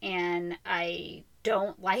fake, and I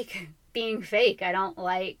don't like being fake. I don't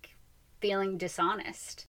like feeling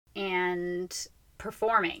dishonest and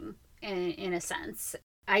performing in a sense.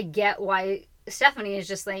 I get why Stephanie is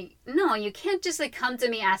just like, no, you can't just like come to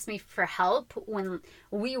me, ask me for help when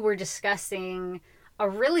we were discussing a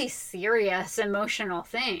really serious emotional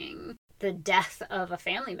thing, the death of a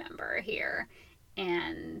family member here,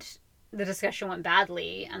 and the discussion went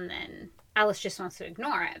badly, and then Alice just wants to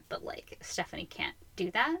ignore it, but like Stephanie can't do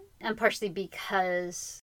that, and partially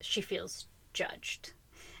because she feels judged.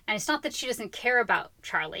 And it's not that she doesn't care about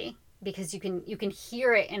Charlie, because you can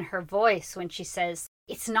hear it in her voice when she says,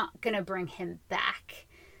 it's not going to bring him back,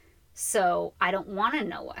 so I don't want to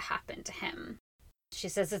know what happened to him. She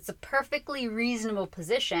says it's a perfectly reasonable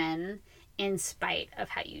position in spite of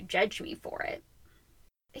how you judge me for it.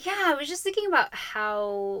 Yeah, I was just thinking about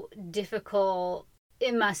how difficult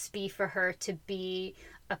it must be for her to be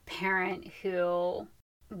a parent who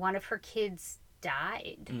one of her kids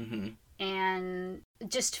died. Mm-hmm. And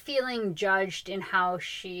just feeling judged in how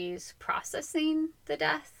she's processing the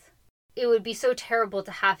death. It would be so terrible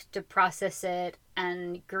to have to process it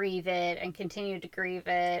and grieve it and continue to grieve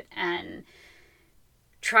it and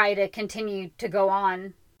try to continue to go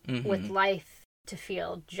on with life to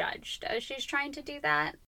feel judged as she's trying to do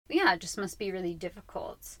that. Yeah, it just must be really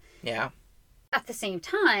difficult. Yeah. At the same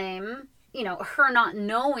time, you know, her not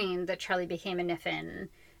knowing that Charlie became a Niffin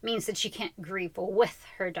means that she can't grieve with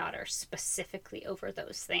her daughter specifically over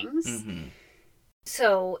those things. Mm-hmm.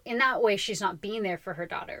 So in that way, she's not being there for her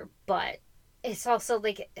daughter, but it's also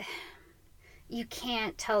like, you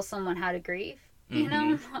can't tell someone how to grieve, you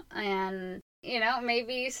know? And, you know,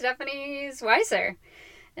 maybe Stephanie's wiser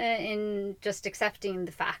in just accepting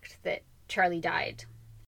the fact that Charlie died.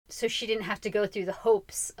 So she didn't have to go through the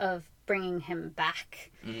hopes of bringing him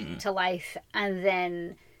back to life and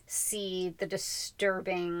then see the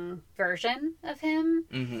disturbing version of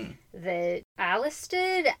him that Alice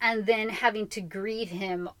did, and then having to grieve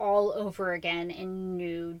him all over again in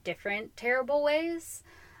new, different, terrible ways.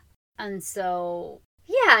 And so,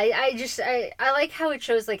 yeah, I like how it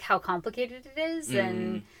shows like how complicated it is,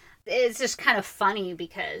 and it's just kind of funny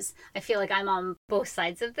because I feel like I'm on both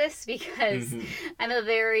sides of this because I'm a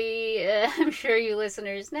very, I'm sure you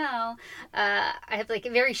listeners know, I have like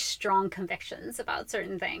very strong convictions about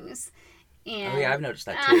certain things. And, oh yeah, I've noticed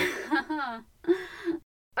that too.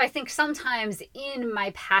 I think sometimes in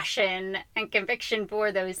my passion and conviction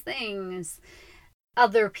for those things,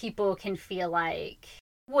 other people can feel like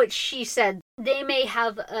what she said, they may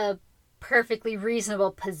have a perfectly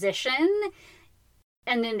reasonable position,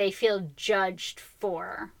 and then they feel judged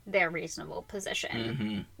for their reasonable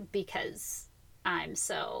position because I'm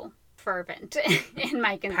so fervent in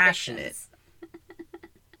my convictions.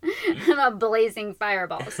 Passionate. I'm a blazing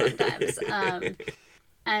fireball sometimes.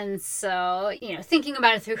 And so, you know, thinking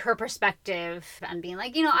about it through her perspective and being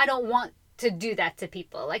like, you know, I don't want to do that to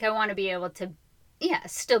people. Like, I want to be able to, yeah,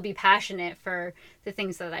 still be passionate for the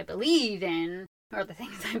things that I believe in, or the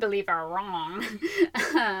things I believe are wrong.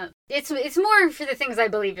 It's more for the things I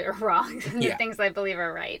believe are wrong than the things I believe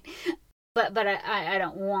are right. But I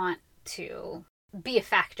don't want to be a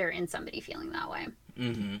factor in somebody feeling that way.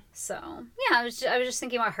 So yeah, I was just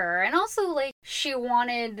thinking about her, and also like she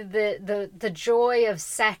wanted the Joy of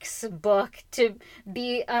Sex book to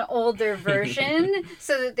be an older version,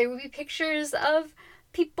 so that there would be pictures of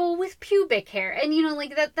people with pubic hair, and you know,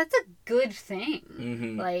 like that's a good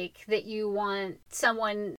thing. Like that you want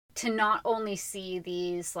someone to not only see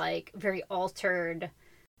these like very altered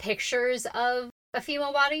pictures of a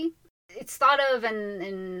female body. It's thought of,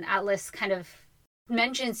 and Atlas kind of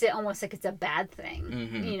mentions it almost like it's a bad thing,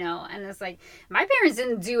 you know, and it's like, my parents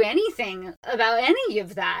didn't do anything about any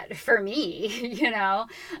of that for me, you know.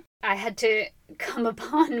 I had to come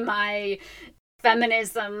upon my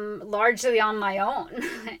feminism largely on my own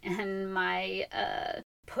and my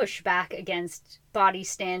push back against body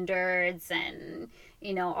standards and,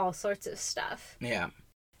 all sorts of stuff. Yeah.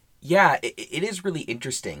 Yeah, it is really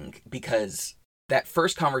interesting because that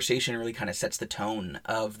first conversation really kind of sets the tone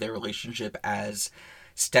of their relationship as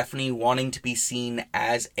Stephanie wanting to be seen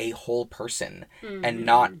as a whole person and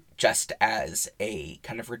not just as a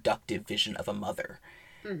kind of reductive vision of a mother.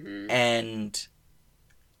 And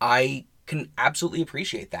I can absolutely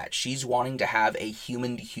appreciate that. She's wanting to have a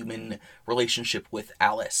human-to-human relationship with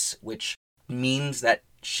Alice, which means that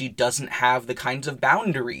she doesn't have the kinds of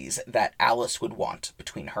boundaries that Alice would want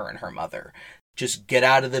between her and her mother. Just get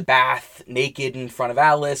out of the bath naked in front of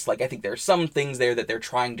Alice. Like, I think there's some things there that they're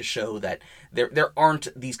trying to show that there aren't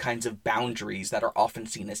these kinds of boundaries that are often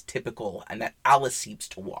seen as typical and that Alice seems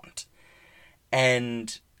to want.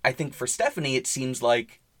 And I think for Stephanie, it seems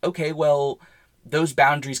like, okay, well, those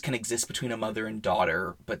boundaries can exist between a mother and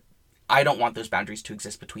daughter, but I don't want those boundaries to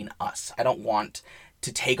exist between us. I don't want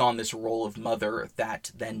to take on this role of mother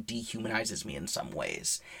that then dehumanizes me in some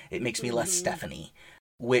ways. It makes me less Stephanie,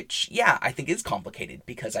 which, yeah, I think is complicated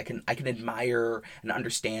because I can admire and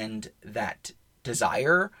understand that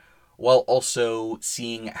desire while also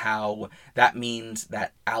seeing how that means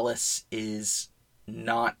that Alice is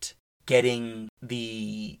not getting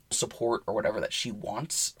the support or whatever that she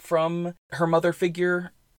wants from her mother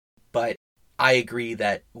figure. But I agree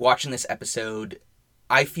that watching this episode,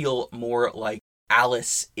 I feel more like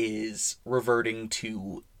Alice is reverting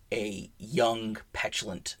to a young,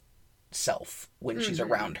 petulant self when she's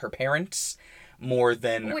around her parents more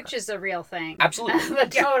than... Which is a real thing. Absolutely.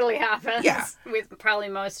 That totally happens Yeah. with probably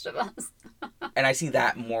most of us. And I see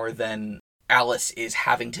that more than Alice is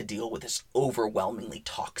having to deal with this overwhelmingly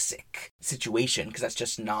toxic situation, because that's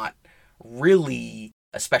just not really,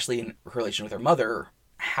 especially in relation with her mother,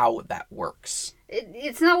 how that works.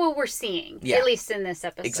 It's not what we're seeing, at least in this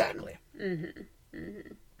episode. Exactly.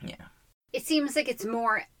 Yeah. It seems like it's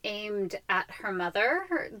more aimed at her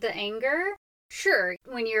mother, the anger. Sure,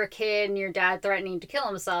 when you're a kid and your dad threatening to kill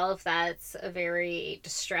himself, that's a very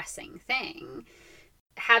distressing thing.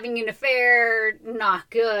 Having an affair, not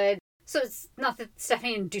good. So it's not that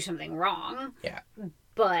Stephanie didn't do something wrong. Yeah.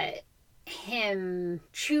 But him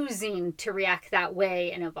choosing to react that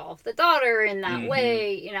way and involve the daughter in that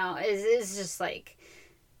way, is just like,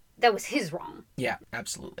 that was his wrong. Yeah,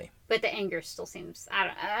 absolutely. But the anger still seems, I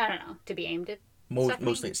don't know, to be aimed at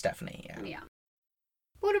Mostly at Stephanie, yeah. Yeah.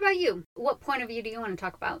 What about you? What point of view do you want to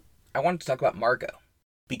talk about? I wanted to talk about Margot,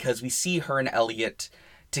 because we see her and Elliot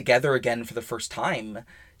together again for the first time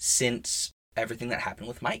since everything that happened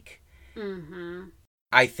with Mike.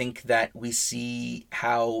 I think that we see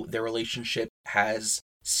how their relationship has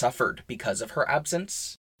suffered because of her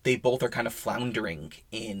absence. They both are kind of floundering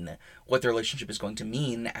in what their relationship is going to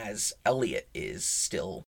mean, as Elliot is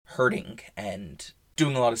still hurting and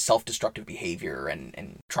doing a lot of self-destructive behavior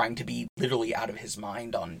and trying to be literally out of his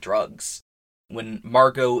mind on drugs. When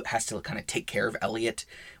Margot has to kind of take care of Elliot,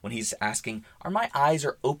 when he's asking, are my eyes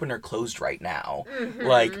are open or closed right now?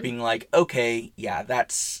 Like, being like, okay, yeah,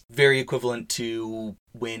 that's very equivalent to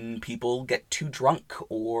when people get too drunk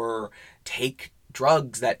or take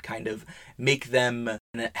drugs that kind of make them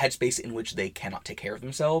in a headspace in which they cannot take care of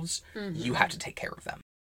themselves. You have to take care of them.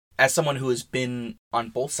 As someone who has been on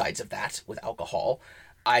both sides of that with alcohol,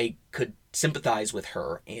 I could sympathize with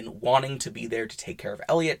her in wanting to be there to take care of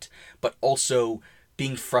Elliot, but also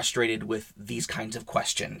being frustrated with these kinds of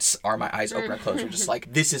questions. Are my eyes open or closed? Or just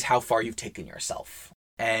like, this is how far you've taken yourself.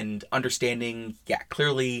 And understanding, yeah,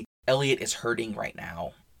 clearly Elliot is hurting right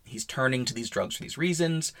now. He's turning to these drugs for these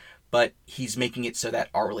reasons, but he's making it so that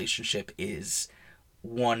our relationship is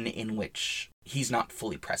one in which he's not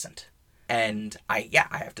fully present. And I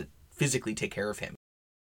have to physically take care of him.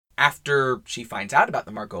 After she finds out about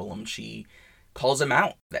the Margolem, she calls him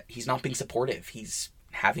out that he's not being supportive. He's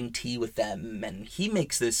having tea with them, and he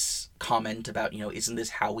makes this comment about, isn't this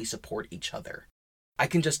how we support each other? I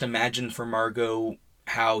can just imagine for Margot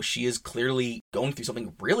how she is clearly going through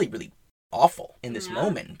something really, really awful in this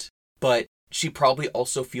moment, but she probably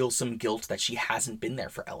also feels some guilt that she hasn't been there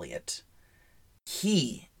for Elliot.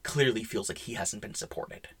 He clearly feels like he hasn't been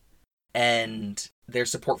supported. And their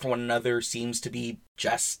support for one another seems to be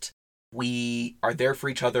just, we are there for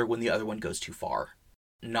each other when the other one goes too far.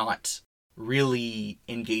 Not really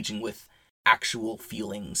engaging with actual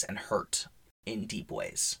feelings and hurt in deep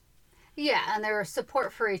ways. Yeah, and their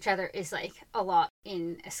support for each other is like a lot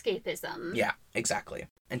in escapism. Yeah, exactly.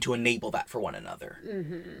 And to enable that for one another.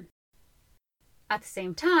 At the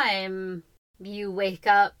same time, you wake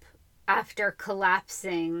up after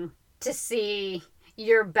collapsing to see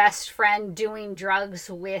your best friend doing drugs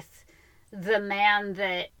with the man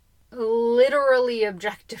that literally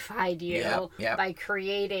objectified you Yep. by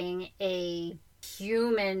creating a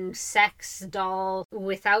human sex doll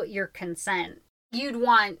without your consent, you'd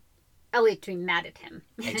want Elliot to be mad at him.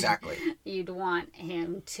 Exactly. You'd want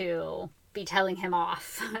him to be telling him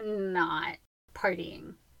off, not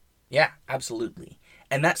partying. Yeah, absolutely.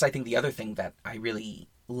 And that's, I think, the other thing that I really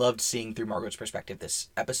loved seeing through Margot's perspective this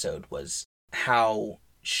episode was how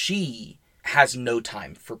she has no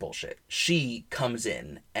time for bullshit. She comes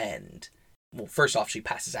in and, well, first off, she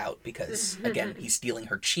passes out because, again, he's stealing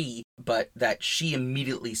her chi, but that she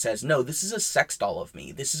immediately says, no, this is a sex doll of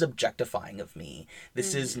me. This is objectifying of me.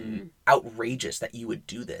 This is outrageous that you would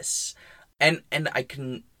do this. And I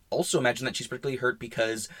can also imagine that she's particularly hurt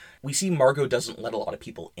because we see Margot doesn't let a lot of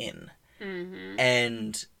people in.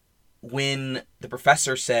 And when the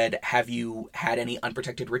professor said, have you had any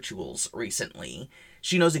unprotected rituals recently?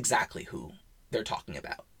 She knows exactly who they're talking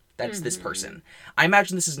about. That's this person. I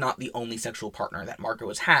imagine this is not the only sexual partner that Margot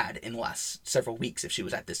has had in the last several weeks if she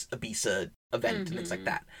was at this Ibiza event and things like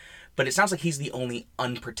that. But it sounds like he's the only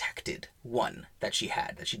unprotected one that she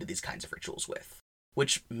did these kinds of rituals with.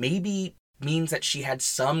 Which maybe means that she had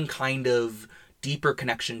some kind of deeper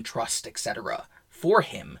connection, trust, etc. for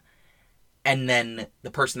him. And then the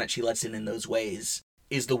person that she lets in those ways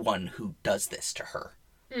is the one who does this to her.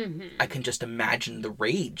 I can just imagine the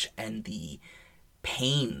rage and the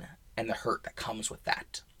pain and the hurt that comes with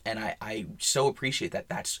that. And I so appreciate that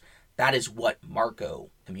that is what Margot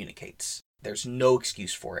communicates. There's no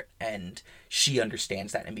excuse for it. And she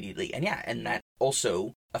understands that immediately. And yeah, and that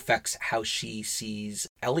also affects how she sees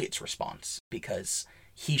Elliot's response, because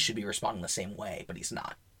he should be responding the same way, but he's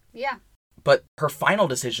not. Yeah. But her final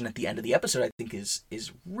decision at the end of the episode, I think, is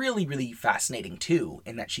really, really fascinating, too,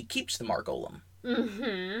 in that she keeps the Margolem.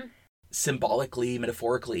 Symbolically,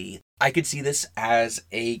 metaphorically, I could see this as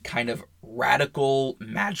a kind of radical,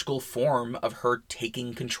 magical form of her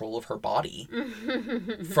taking control of her body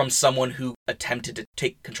from someone who attempted to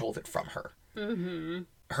take control of it from her.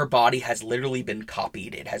 Her body has literally been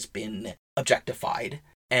copied. It has been objectified.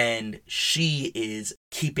 And she is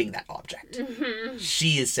keeping that object.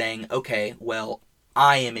 She is saying, okay, well,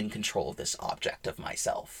 I am in control of this object of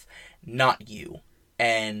myself, not you.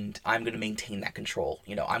 And I'm going to maintain that control.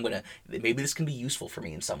 You know, maybe this can be useful for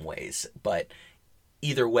me in some ways, but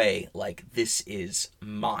either way, like, this is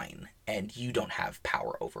mine and you don't have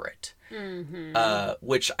power over it.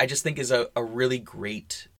 Which I just think is a really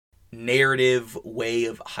great narrative way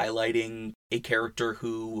of highlighting a character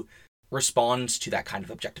who responds to that kind of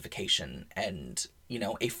objectification and, you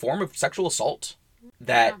know, a form of sexual assault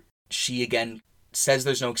that she, again, says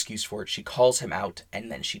there's no excuse for it. She calls him out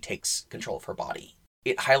and then she takes control of her body.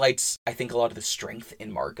 It highlights, I think, a lot of the strength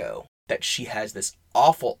in Margot, that she has this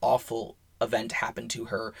awful, awful event happen to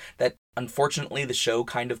her that unfortunately the show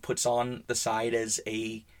kind of puts on the side as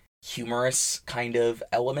a humorous kind of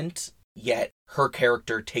element, yet her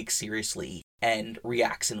character takes seriously and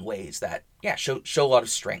reacts in ways that, show a lot of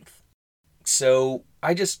strength. So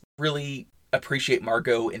I just really appreciate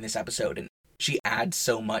Margot in this episode, and she adds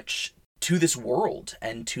so much to this world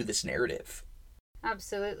and to this narrative.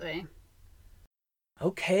 Absolutely.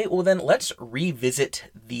 Okay, well then let's revisit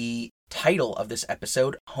the title of this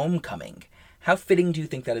episode, Homecoming. How fitting do you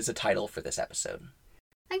think that is a title for this episode?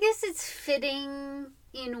 I guess it's fitting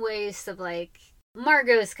in ways of, like,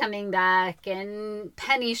 Margot's coming back and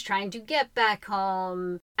Penny's trying to get back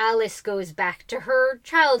home. Alice goes back to her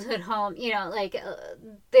childhood home. You know, like,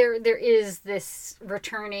 there is this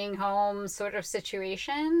returning home sort of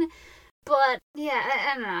situation. But, yeah,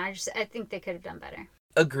 I don't know. I think they could have done better.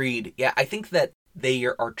 Agreed. Yeah, I think that they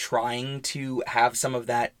are trying to have some of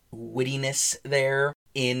that wittiness there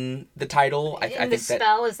in the title. I think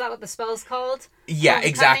spell, is that what the spell's called? Yeah, Homecoming?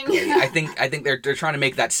 Exactly. I think they're trying to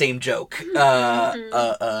make that same joke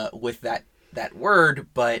with that word,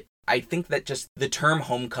 but I think that just the term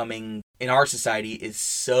homecoming in our society is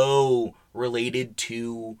so related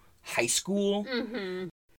to high school.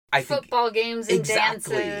 I think football games and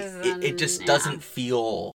dances. It just doesn't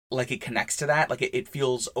feel like it connects to that. Like it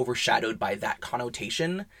feels overshadowed by that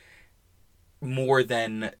connotation more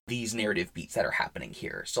than these narrative beats that are happening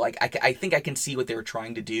here. So like I think I can see what they were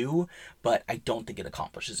trying to do, but I don't think it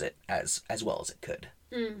accomplishes it as well as it could.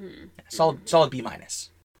 Solid B-.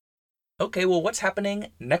 Okay, well, what's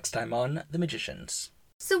happening next time on The Magicians?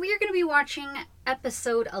 So we are going to be watching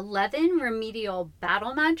episode 11, Remedial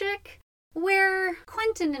Battle Magic, where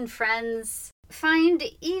Quentin and friends find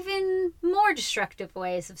even more destructive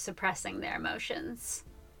ways of suppressing their emotions.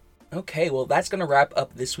 Okay, well, that's going to wrap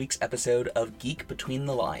up this week's episode of Geek Between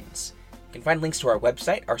the Lines. You can find links to our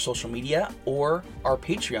website, our social media, or our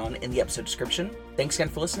Patreon in the episode description. Thanks again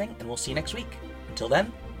for listening, and we'll see you next week. Until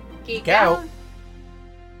then, geek out.